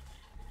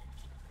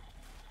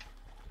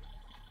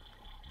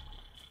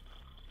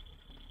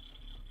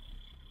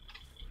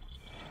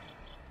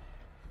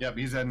 Yep,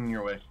 he's heading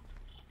your way.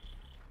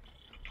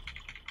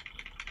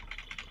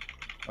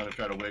 I'm gonna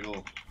try to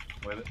wiggle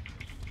with it.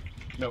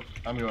 Nope,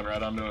 I'm going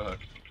right onto a hook.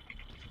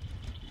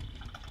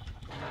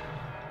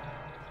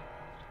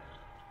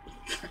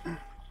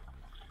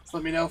 So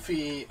let me know if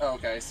he... Oh,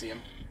 okay, I see him.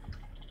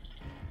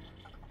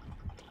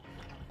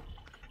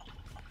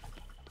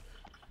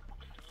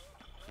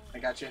 I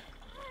got you.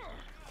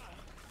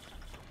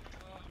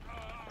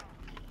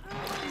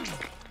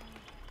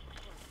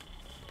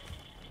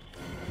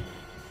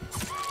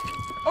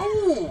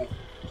 Oh!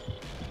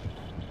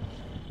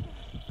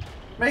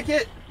 Make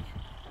it!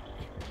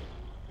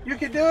 You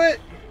can do it!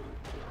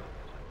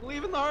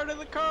 Believe in the heart of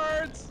the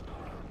cards.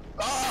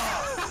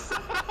 Are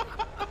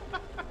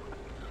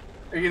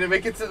you gonna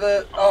make it to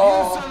the... You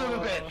Oh! son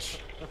of a bitch!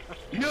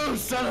 You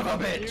son of a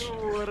bitch! You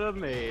would have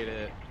made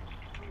it.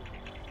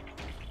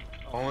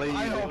 Only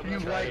I hope you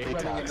try like to be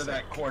running into toxic.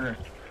 that corner.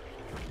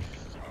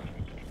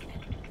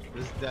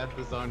 This death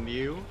is on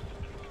you.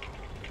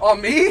 On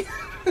me?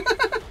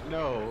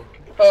 No.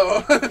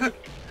 Oh.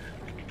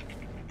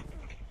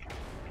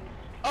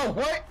 Oh,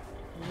 what?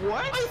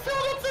 What? I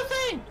filled up the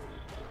thing!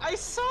 I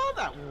saw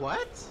that.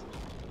 What?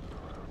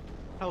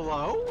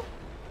 Hello?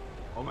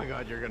 Oh my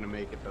god, you're gonna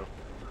make it though.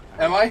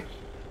 Am I?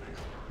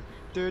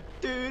 Do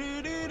do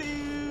do do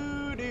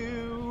do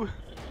do.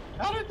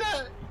 How did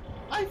that?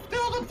 I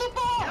filled up the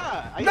ball!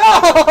 Yeah. I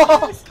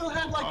No! still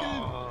had like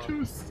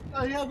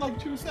I had like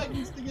 2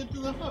 seconds to get to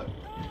the hook.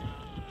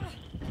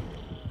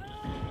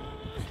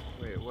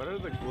 Wait, what are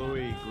the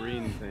glowy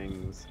green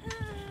things?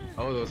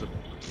 Oh, those are.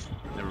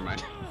 Never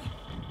mind.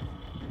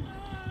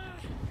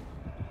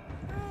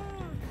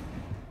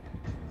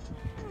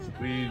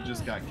 We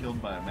just got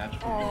killed by a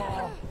magical beam.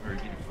 Or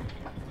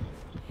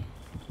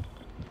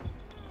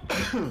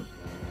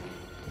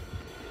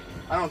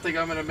I don't think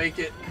I'm gonna make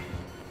it.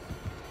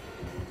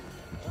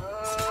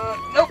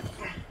 Nope.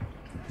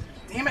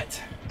 Damn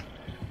it.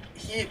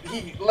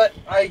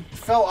 I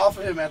fell off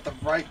of him at the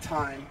right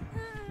time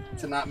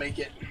to not make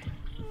it.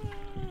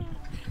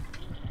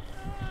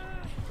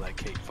 Like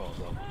Kate falls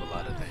off of a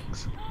lot of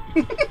things.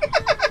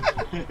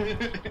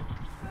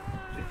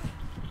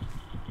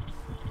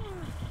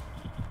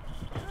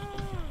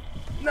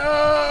 No!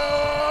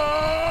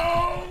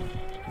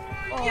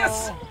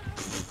 Yes!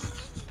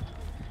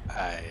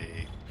 I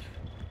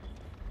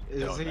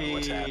don't know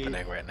what's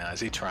happening right now. Is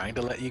he trying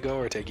to let you go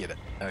or take you to...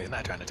 No, he's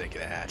not trying to take you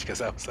to hatch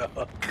because I was so...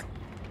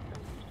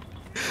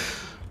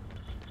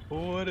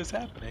 What is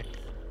happening?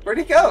 Where'd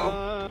he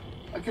go?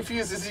 I'm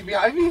confused. Is he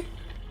behind me?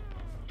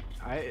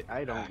 I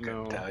don't know. I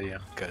couldn't tell you,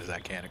 because I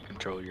can't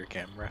control your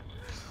camera.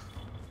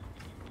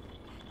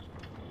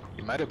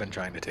 He might have been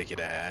trying to take you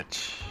to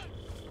Hatch.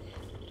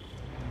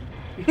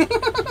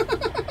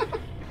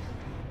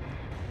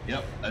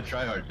 Yep, that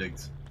tryhard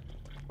digs.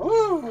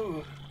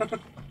 Woo!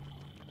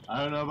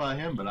 I don't know about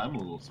him, but I'm a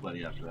little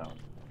sweaty after that one.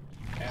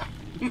 Yeah.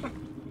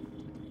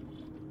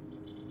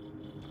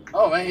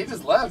 Oh man, he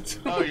just left.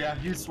 Oh yeah,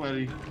 he's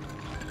sweaty.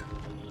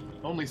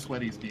 Only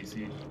sweaty's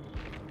DC.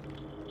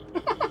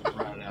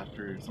 Right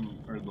after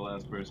the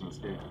last person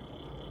escaped.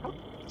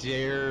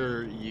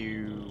 Dare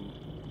you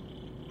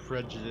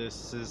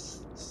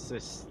prejudices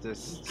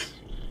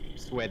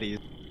sweaty?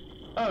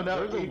 Oh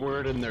no, There's a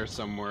word in there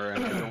somewhere,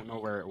 and I don't know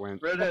where it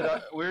went.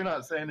 Redhead. We're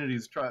not saying that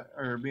he's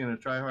being a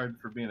tryhard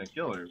for being a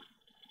killer.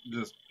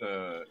 Just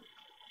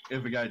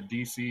if a guy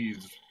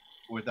DCs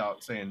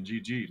without saying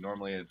GG,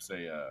 normally it's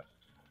they're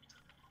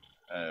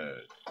a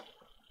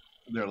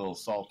little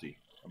salty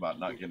about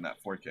not getting that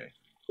 4K.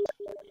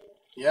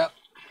 Yep.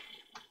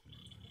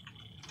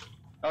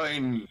 I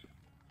mean,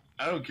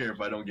 I don't care if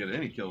I don't get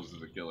any kills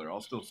as a killer. I'll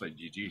still say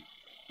GG.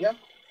 Yep.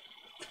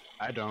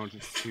 I don't.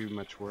 It's too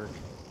much work.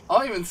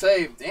 I'll even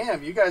say,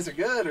 "Damn, you guys are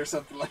good" or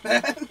something like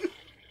that.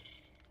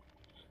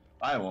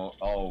 I won't.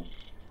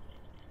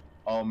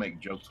 I'll make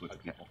jokes with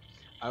people.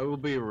 I will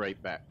be right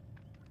back.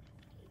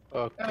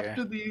 Okay.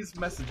 After these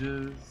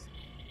messages.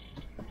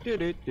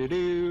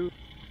 Do-do-do-do.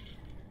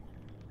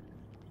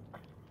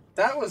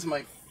 That was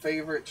my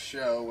favorite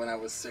show when I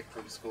was sick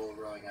from school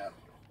growing up.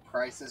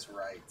 Price is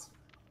Right.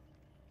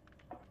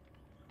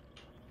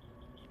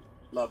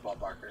 Love Bob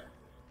Barker.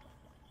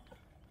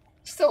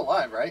 He's still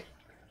alive, right?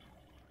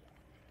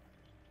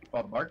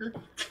 Bob Barker?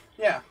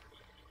 Yeah.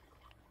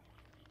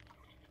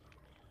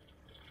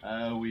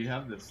 We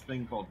have this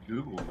thing called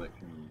Google that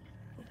can.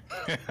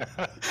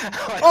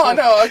 Oh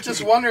no, I was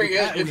just wondering We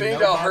if know y'all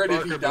Bob heard if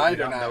Barker, he but died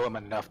we or don't know not. him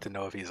enough to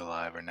know if he's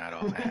alive or not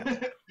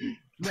offhand.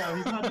 No,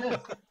 he's not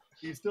dead.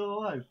 He's still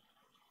alive.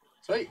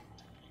 Sweet.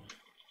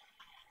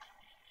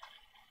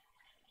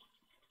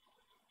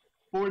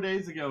 4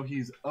 days ago,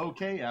 he's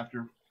okay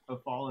after a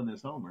fall in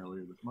his home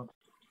earlier this month.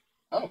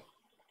 Oh.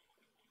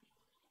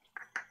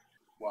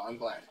 Well, I'm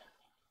glad.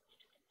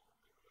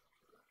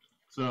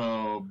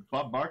 So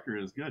Bob Barker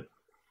is good.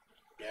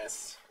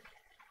 Yes.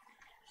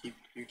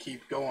 You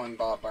keep going,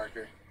 Bob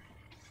Barker.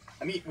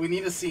 We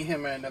need to see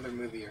him in another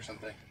movie or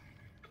something.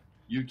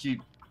 You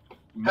keep.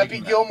 Happy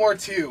making that Gilmore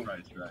 2.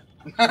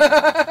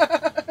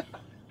 Right.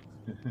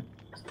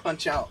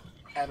 Punch out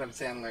Adam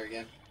Sandler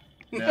again.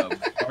 No,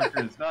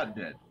 Barker is not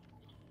dead.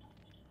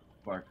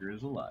 Barker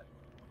is alive.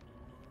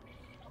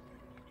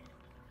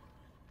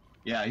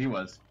 Yeah, he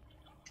was.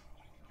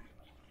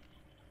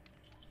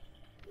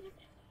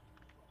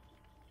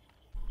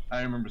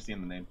 I remember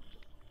seeing the name.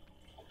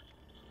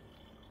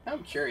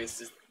 I'm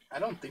curious. I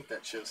don't think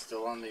that show's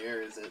still on the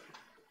air, is it?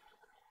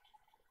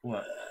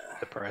 What?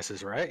 The Price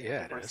is Right?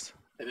 Yeah, it is.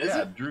 It is?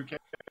 Yeah, It? Drew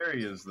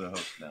Carey is the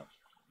host now.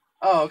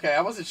 Oh, okay.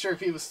 I wasn't sure if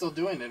he was still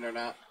doing it or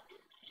not.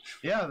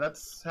 Yeah,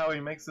 that's how he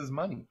makes his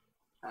money.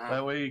 Uh,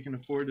 That way he can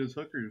afford his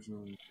hookers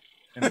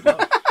and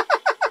love.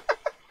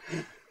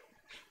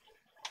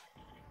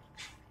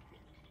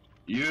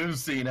 You've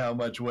seen how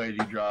much weight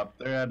he dropped.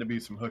 There had to be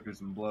some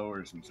hookers and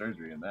blowers and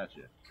surgery in that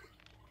shit.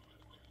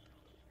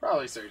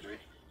 Probably surgery.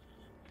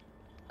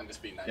 I'm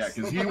just being nice. Yeah,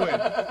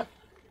 because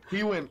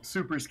he went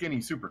super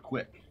skinny super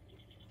quick.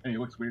 And he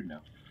looks weird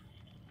now.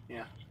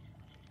 Yeah.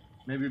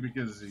 Maybe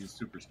because he's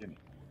super skinny.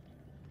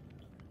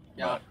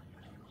 Yeah.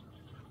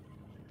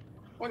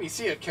 When you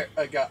see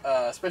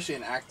especially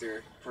an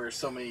actor for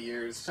so many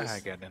years, I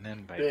just got an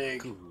invite.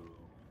 big. Ooh.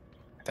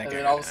 I think And I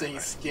then got all of a an sudden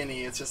he's invite.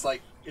 skinny. It's just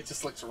like it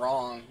just looks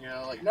wrong. You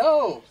know, like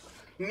no,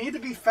 you need to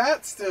be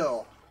fat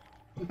still.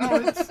 No,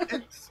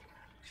 it's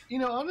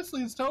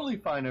honestly, it's totally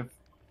fine if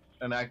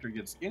an actor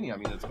gets skinny. I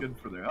mean, it's good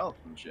for their health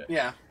and shit.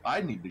 Yeah, I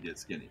need to get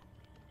skinny,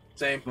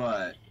 same.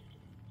 but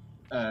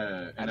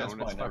and I that's don't,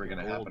 probably it's never fucking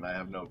gonna old. happen. I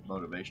have no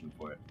motivation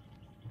for it.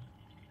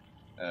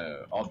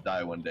 I'll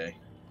die one day,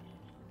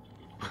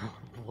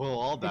 We'll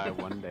all die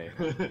one day.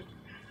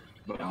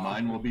 but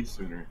mine will be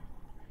sooner.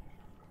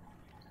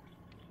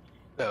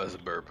 That was a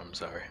burp, I'm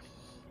sorry.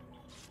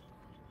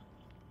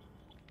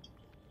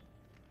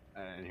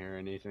 I didn't hear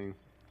anything.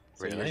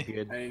 So Really?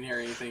 you're good. I didn't hear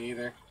anything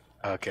either.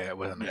 Okay, it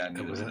wasn't. Yeah, it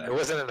neither wasn't. did It I.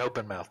 wasn't an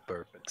open mouth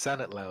burp. It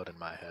sounded loud in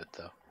my head,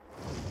 though.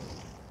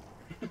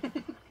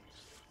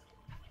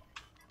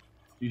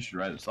 You should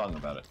write a song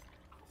about it.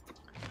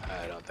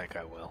 I don't think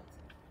I will.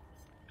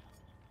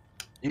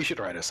 You should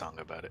write a song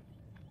about it.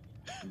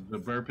 The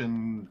burp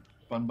in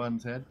Bun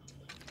Bun's head,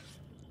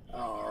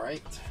 All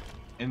right.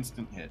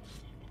 instant hit.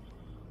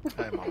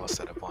 I'm almost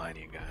out of wine,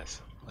 you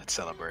guys. Let's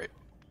celebrate.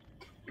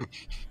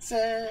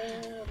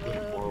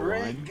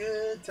 Celebrate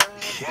good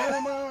times.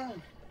 Come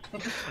on.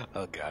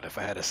 Oh god, if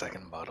I had a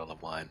second bottle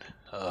of wine.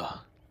 Ugh.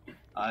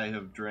 I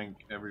have drank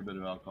every bit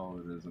of alcohol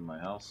that is in my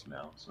house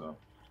now, so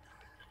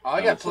Oh,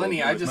 I got Also,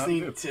 plenty. I it's just not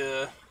need good.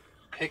 to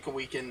pick a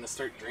weekend to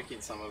start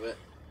drinking some of it.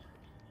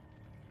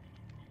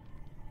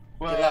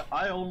 well, Yeah.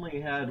 I only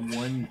had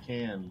one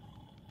can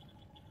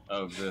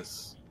of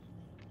this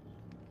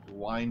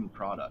wine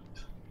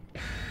product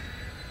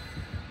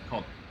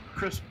called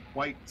Crisp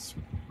White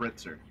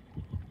Spritzer.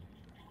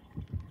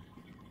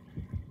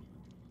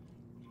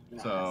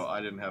 Nice. So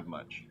I didn't have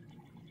much.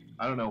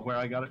 I don't know where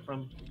I got it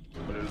from,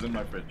 but it was in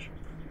my fridge.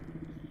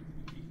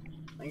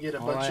 I get a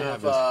All bunch I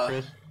of. have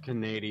is crisp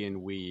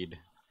Canadian weed.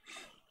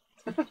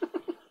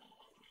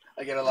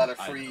 I get a lot of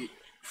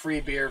free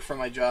beer from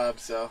my job,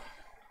 so.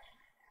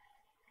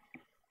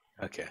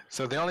 Okay,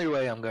 so the only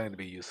way I'm going to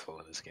be useful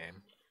in this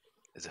game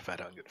is if I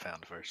don't get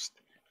found first,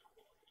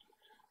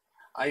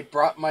 I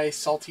brought my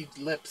salty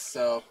lips,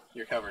 so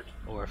you're covered.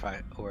 or if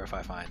I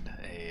find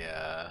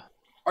a.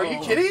 Are you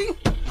kidding?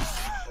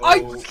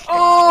 Okay.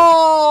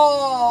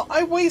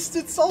 I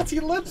wasted salty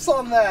lips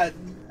on that.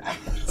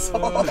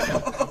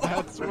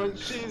 That's what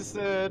she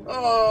said.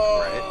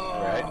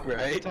 Oh.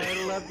 Right.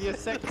 Title of your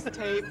sex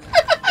tape.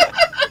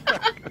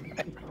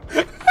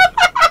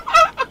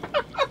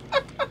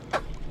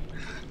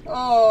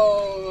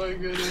 Oh my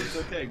goodness. It's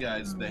okay,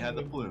 guys. They had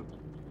the flu.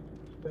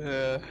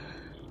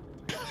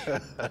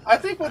 I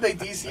think when they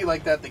DC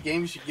like that, the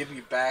game should give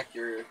you back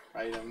your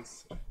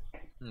items.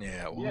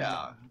 Yeah. Well,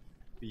 Yeah.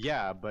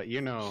 Yeah, but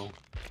you know,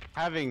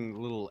 having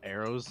little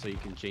arrows so you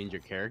can change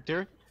your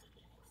character,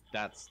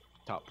 that's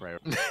top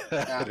priority.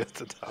 That's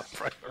the top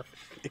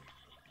priority.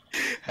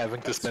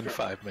 Having to spend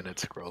 5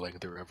 minutes scrolling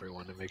through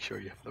everyone to make sure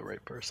you have the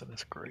right person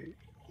is great.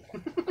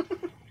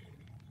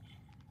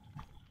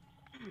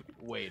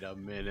 Wait a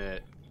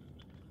minute.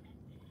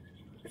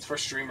 It's for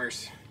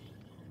streamers.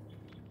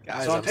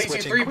 Guys, So it I'm takes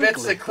you switching 3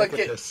 bits to quickly. click Look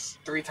at it this.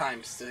 3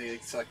 times to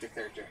select a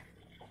character.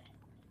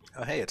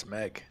 Oh, hey, it's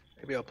Meg.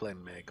 Maybe I'll play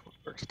Meg. What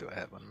perks do I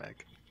have on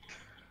Meg?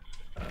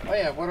 Oh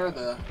yeah, what are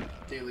the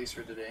dailies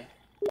for today?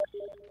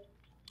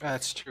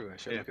 That's true. I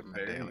should look at my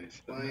very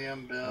dailies.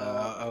 William, Bill.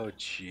 Oh,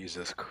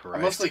 Jesus Christ.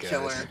 I'm mostly guys.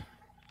 killer.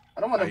 I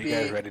don't want Are to you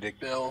guys be ready to?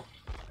 Bill.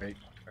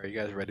 Are you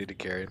guys ready to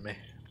carry me?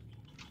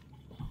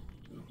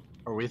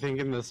 Are we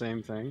thinking the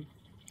same thing?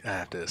 I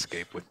have to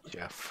escape with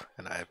Jeff,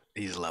 and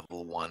he's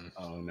level 1.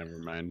 Oh, never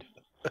mind.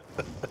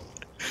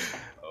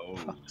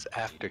 Oh. It's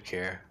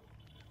aftercare.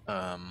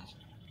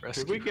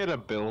 Rescue. Could we get a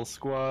Bill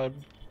squad?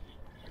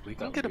 We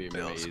can That get a would be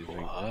Bill amazing.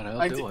 squad.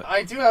 I'll do it.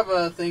 I do have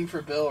a thing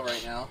for Bill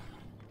right now.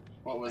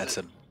 What was That's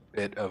it? a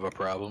bit of a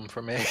problem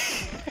for me.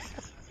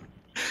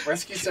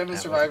 Rescue Should 7 have a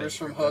survivors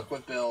thing from for Hook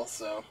with Bill,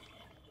 so.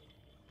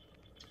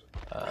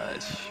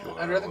 Sure.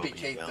 I'd rather will be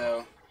Kate Bill.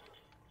 though.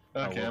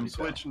 Okay, we'll I'm be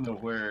switching to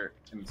where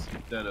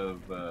instead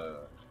of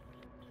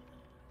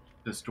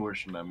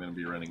distortion, I'm going to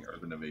be running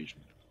urban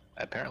evasion.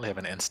 I apparently have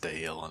an insta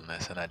heal on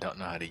this, and I don't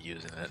know how to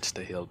use an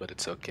insta heal, but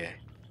it's okay.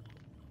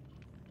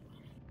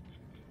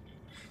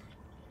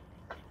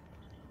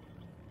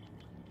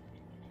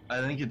 I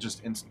think it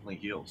just instantly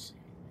heals.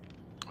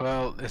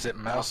 Well, is it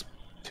mouse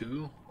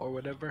 2 or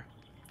whatever?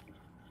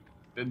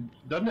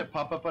 Doesn't it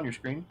pop up on your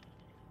screen?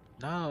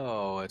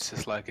 No, it's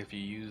just like if you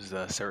use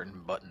a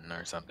certain button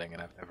or something,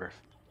 and I've never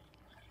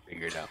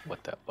figured out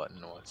what that button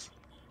was.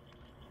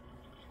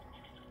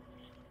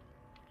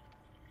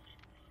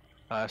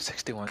 I have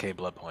 61k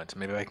blood points.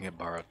 Maybe I can get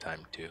borrowed time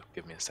too.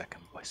 Give me a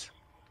second, boys.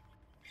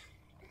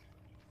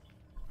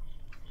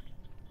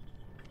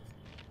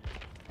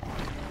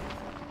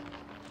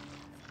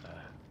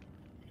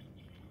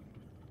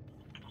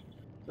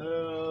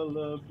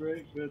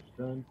 Celebrate good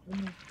times.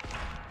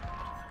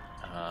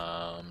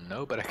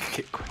 No, but I can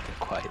get quick and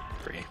quiet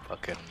free.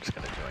 Okay, I'm just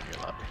gonna join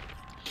your lobby.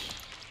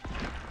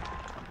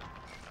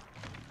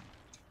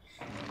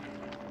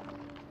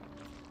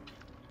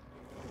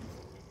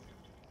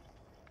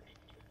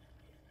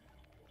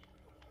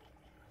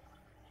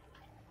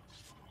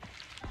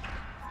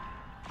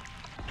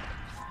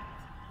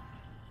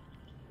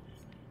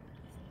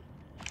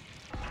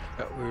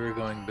 We were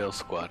going Bill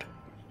Squad.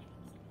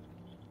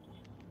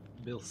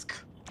 Bilsk.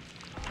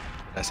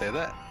 Did I say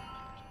that?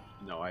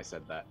 No, I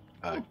said that.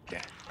 Okay.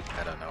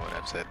 I don't know what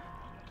I've said.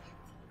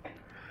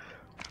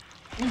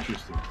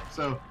 Interesting.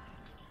 So,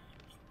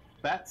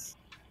 Bats,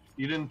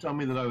 you didn't tell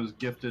me that I was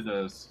gifted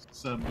a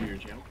sub to your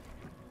channel.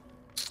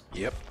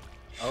 Yep.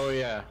 Oh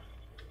yeah.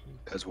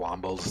 Because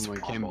Wombles.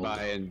 Someone came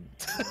by and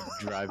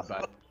drive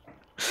by.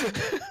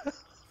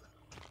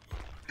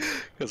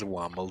 Because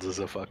Wombles is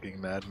a fucking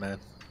madman.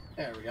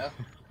 There we go.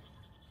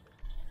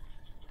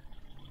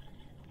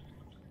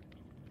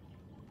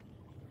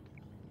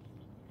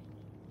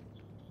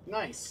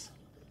 Nice.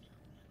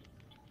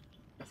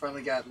 I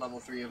finally got level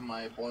 3 of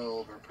my boil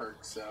over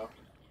perk, so.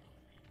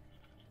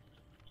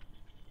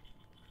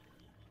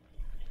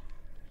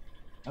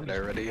 Did I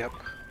ready up?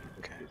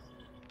 Okay.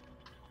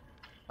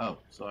 Oh,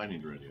 so I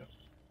need to ready up.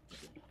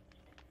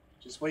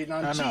 Just waiting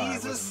on No, I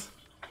Jesus.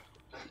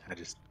 I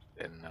just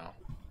didn't know.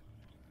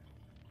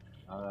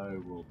 I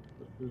will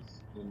put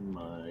this in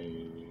my...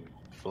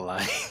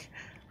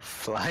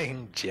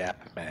 Flying Jap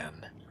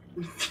Man.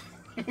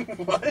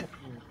 What?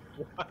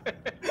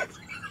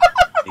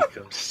 He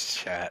comes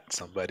chat.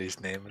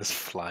 Somebody's name is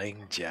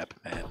Flying Jap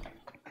Man.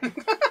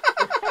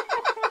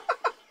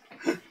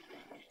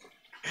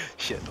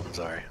 Shit, I'm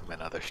sorry. I'm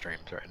in other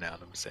streams right now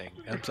and I'm saying,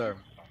 I'm sorry.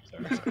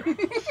 Sorry.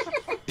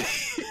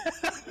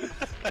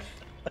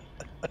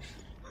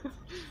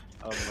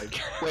 Oh my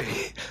god.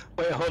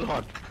 Wait, hold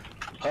on.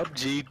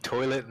 PUBG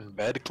toilet and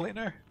bed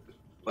cleaner?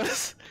 What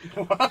is?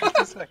 What? Just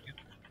a second.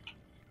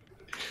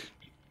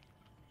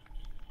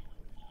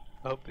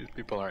 I hope these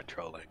people aren't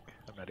trolling.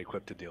 I'm not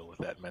equipped to deal with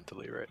that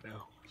mentally right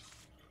now.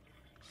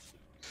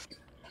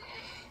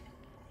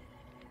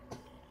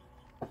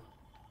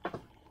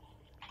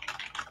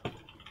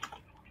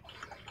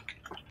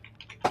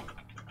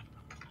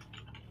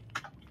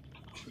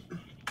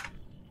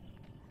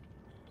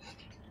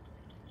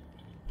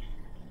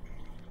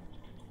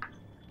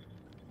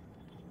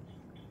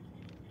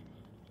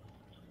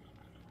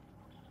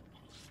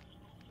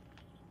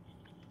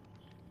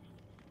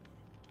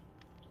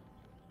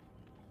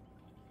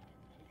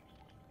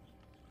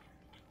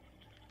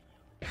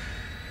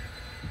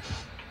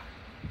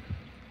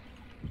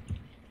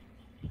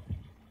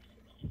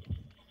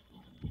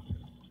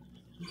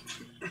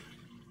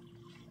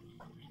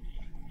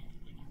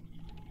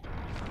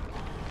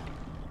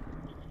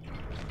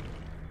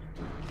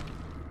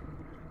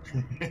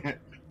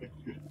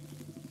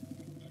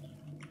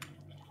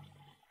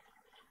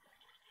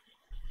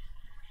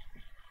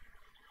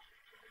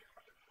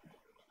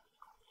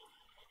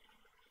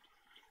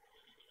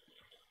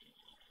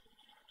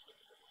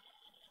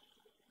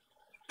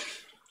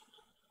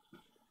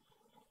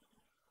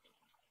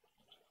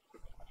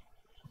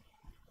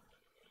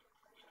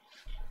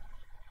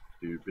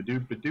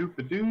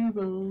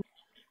 Doopa-doopa-doopa-doo.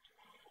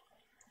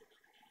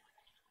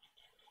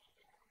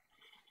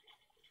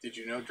 Did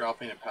you know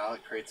dropping a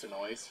pallet creates a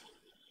noise?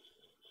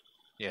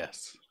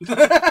 Yes. Is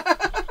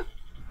that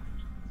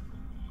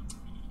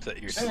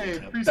your Hey,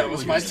 tip? appreciate That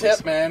was you my listening.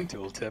 tip, man.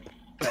 Tool tip.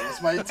 That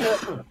was my tip.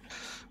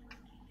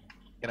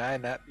 Can I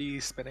not be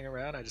spinning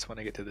around? I just want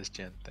to get to this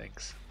gen.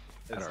 Thanks.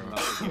 I It's don't not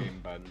the game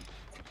button.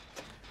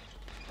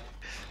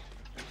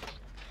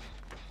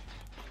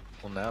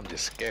 Well, now I'm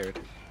just scared.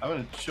 I'm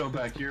gonna chill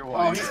back here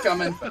while Oh, he's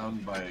coming.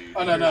 Found by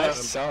Oh, no, no, I no.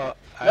 saw.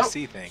 I Nope.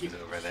 see things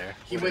over there.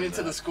 He What went is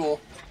into the that?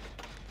 school.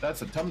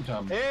 That's a tum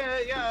tum.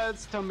 Yeah,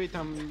 it's tummy. Oh,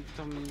 I'm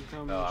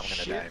gonna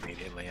die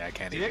immediately. I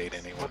can't evade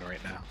anyone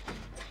right now.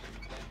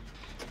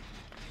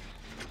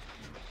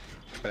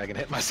 But I can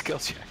hit my skill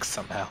checks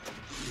somehow.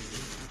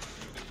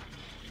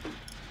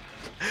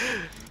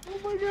 Oh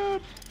my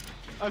god!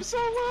 I'm so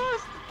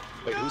lost!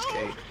 Wait, who's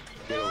Kate?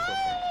 Get over me.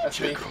 That's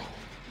me.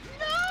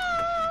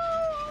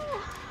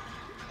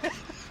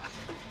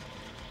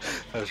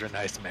 Those are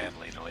nice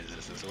manly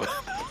noises as well.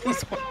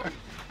 Fuck!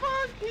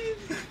 His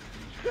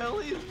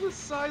belly is the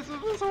size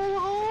of this whole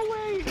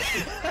hallway!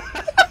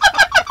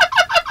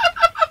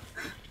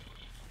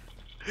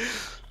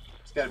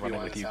 It's gotta be Running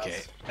one with of you, his Kate.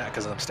 house. Not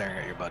because I'm staring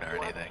at your butt or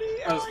anything.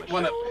 Oh,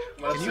 one up.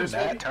 One Can you upstairs,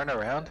 not maybe? turn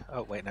around?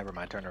 Oh wait, never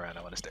mind. Turn around.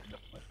 I want to stare.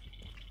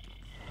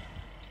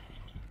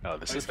 Oh,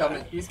 this Oh, is he's bad.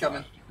 coming. He's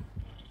coming.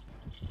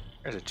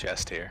 There's a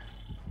chest here.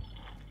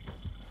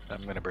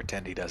 I'm gonna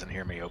pretend he doesn't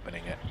hear me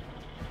opening it.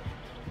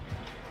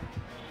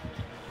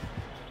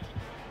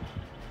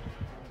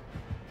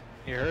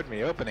 You heard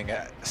me opening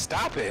it.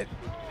 Stop it!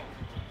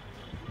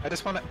 I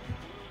just wanna...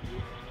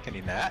 Can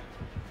you not?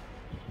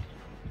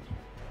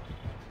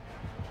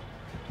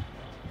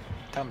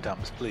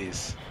 Tum-tums,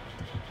 please.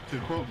 To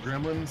quote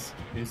Gremlins,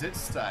 is it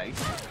sight?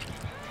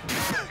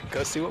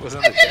 Go see what was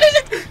in the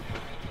chest.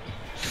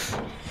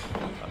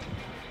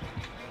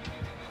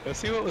 Go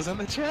see what was in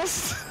the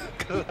chest?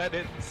 Cause I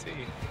didn't see.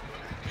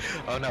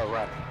 Oh no,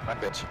 run. Run,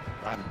 bitch.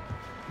 Run.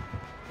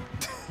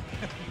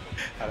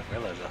 I didn't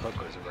realize the hook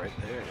was right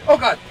there. Oh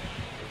god!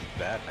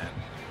 Bad, man.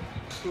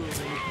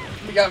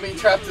 He got me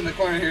trapped in the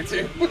corner here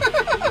too.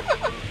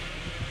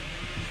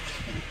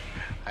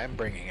 I'm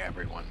bringing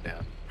everyone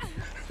down.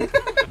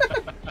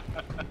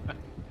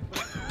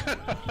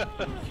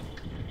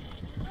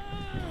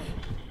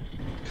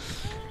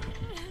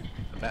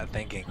 I'm not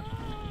thinking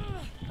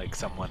like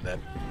someone that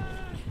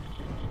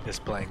is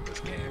playing this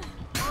game.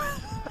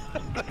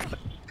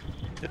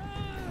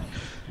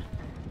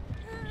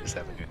 Just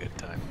having a good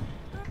time.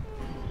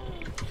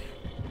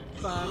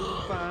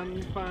 Fun.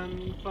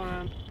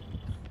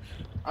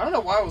 I don't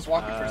know why I was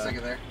walking for a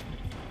second there.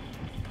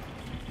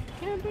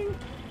 Camping?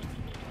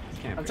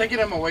 I'm taking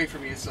him away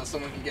from you so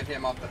someone can get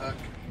him off the hook.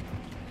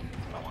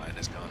 My wine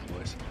is gone,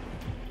 boys.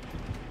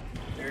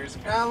 There's a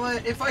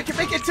pallet. If I can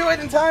make it to it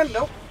in time.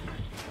 Nope.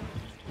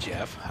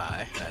 Jeff,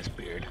 hi. Nice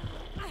beard.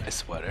 Nice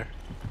sweater.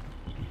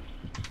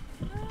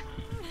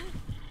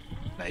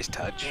 Nice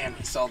touch. Damn,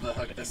 he saw the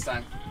hook this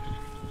time.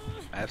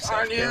 I have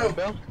Aren't self-care, you?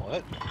 Bill.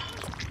 What?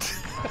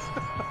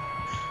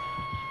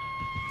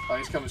 Oh,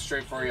 he's coming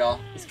straight for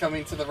y'all. He's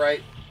coming to the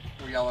right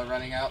where y'all are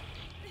running out.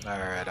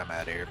 Alright, I'm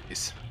out of here.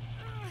 Peace.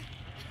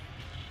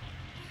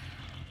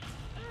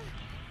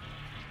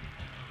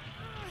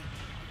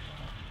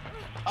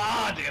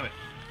 Ah, damn it!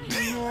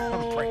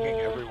 I'm bringing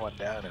everyone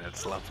down and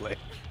it's lovely.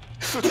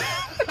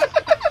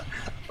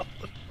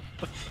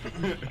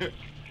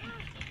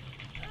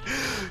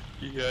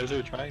 You guys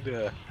are trying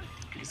to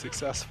be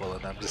successful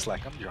and I'm just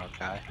like, I'm drunk,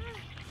 guy.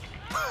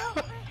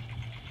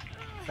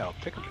 No,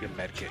 pick up your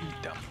medkit, you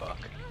dumb fuck.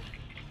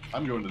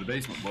 I'm going to the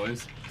basement,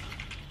 boys.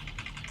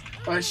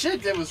 What I should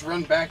have did was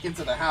run back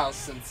into the house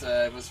since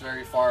it was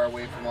very far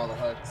away from all the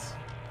hooks.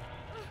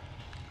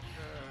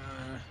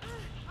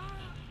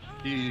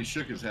 He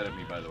shook his head at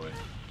me, by the way.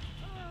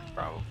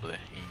 Probably.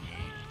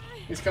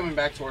 He's coming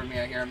back toward me,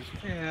 I hear him.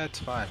 Yeah, it's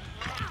fine.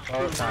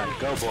 All the time.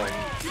 Go, boy.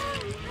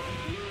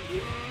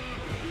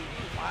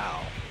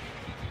 Wow.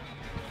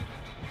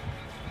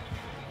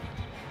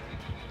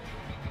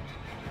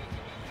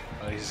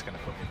 Oh, he's just gonna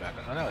put me back.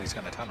 Oh no, he's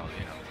gonna tunnel,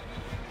 you know.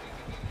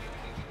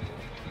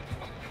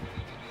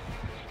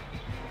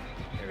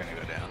 You're gonna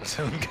go down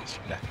soon because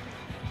you're down.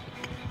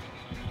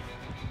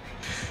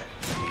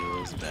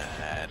 Feels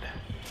bad.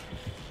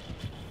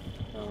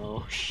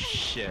 Oh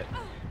shit.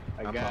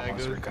 I I'm gotta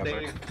almost go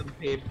recovered. save some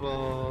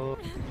people.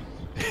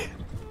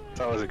 It's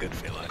always a good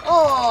feeling.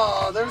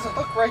 Oh, there's a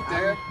hook right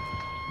there.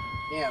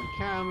 Damn.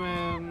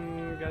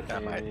 Coming. God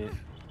damn it.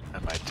 I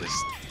might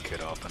just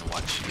get off and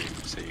watch stream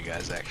so you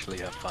guys actually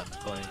have fun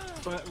playing.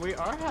 But we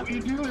are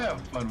having. We do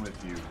have fun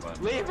with you, bud.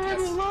 Leave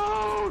him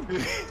alone!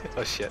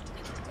 Oh shit.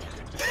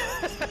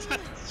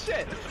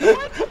 Shit!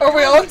 Are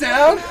we all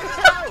down?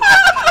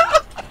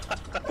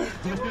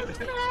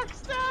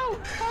 Max, no!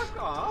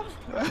 Fuck off!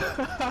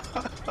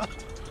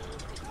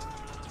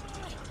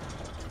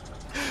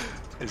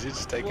 Is he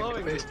just taking me to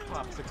Blowing this basement?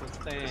 popsicle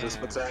stand. Is this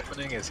what's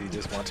happening? Is he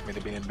just wants me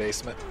to be in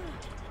basement?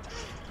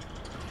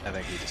 I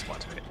think he just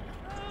wants me to...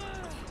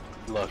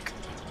 Look,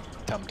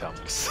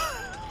 tum-tums.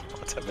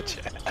 Let's have a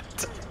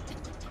chat.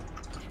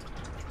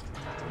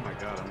 Oh my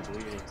god, I'm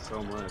bleeding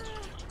so much.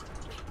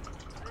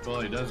 Well,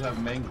 he does have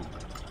mangled.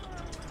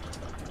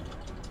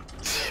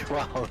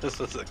 Wow, this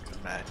was a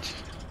good match.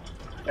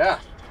 Yeah.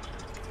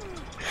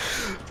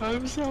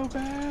 I'm so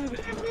bad.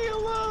 Leave me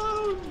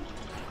alone!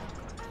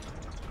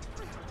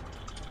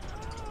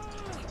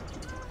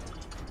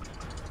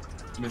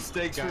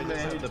 Mistakes Guys, were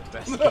this is made. the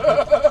best game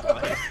of my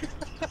life.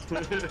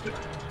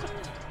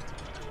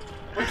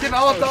 We can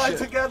all Oh, die shit.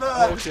 together.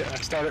 Oh shit, I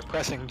started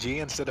pressing G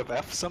instead of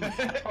F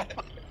somehow.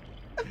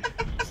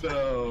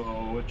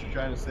 So, what you're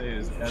trying to say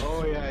is...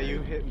 Oh yeah,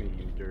 you hit me,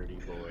 you dirty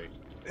boy.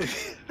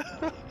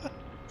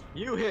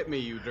 You hit me,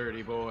 you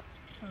dirty boy.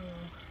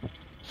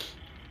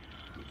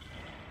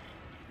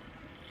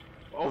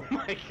 Oh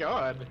my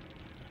god.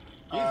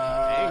 He's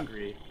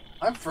angry.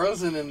 I'm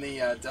frozen in the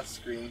death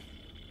screen.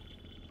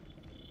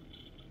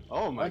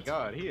 Oh my What?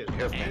 god, he is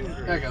Here's me.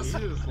 angry. There it goes.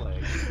 He's just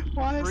like...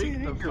 Why is he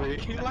Freak the angry?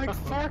 fuck He out. like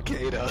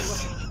farcade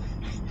us.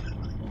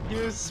 He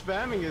was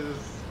spamming his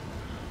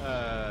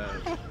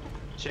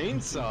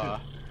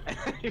chainsaw,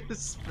 and he was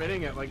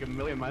spinning at like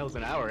 1,000,000 miles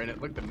an hour, and it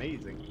looked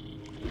amazing.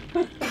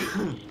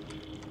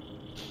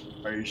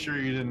 Are you sure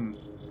you didn't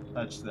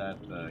touch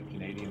that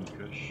Canadian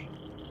Kush?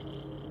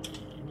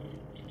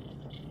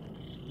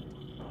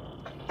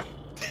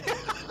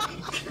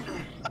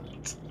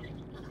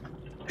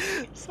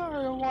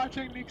 Sorry, I'm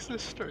watching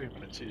Nix's stream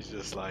and she's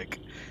just like,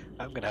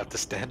 I'm gonna have to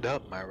stand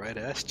up my right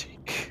ass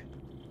cheek.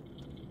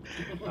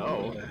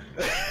 Oh.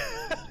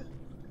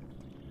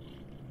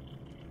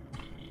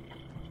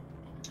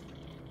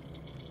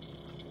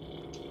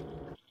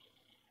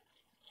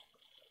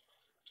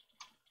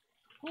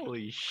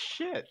 Holy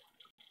shit.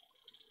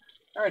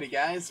 Alrighty,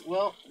 guys.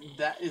 Well,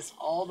 that is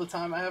all the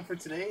time I have for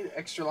today.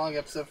 Extra long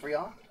episode for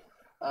y'all.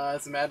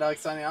 It's Madog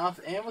signing off,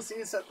 and we'll see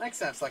you next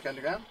time, Slack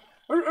Underground.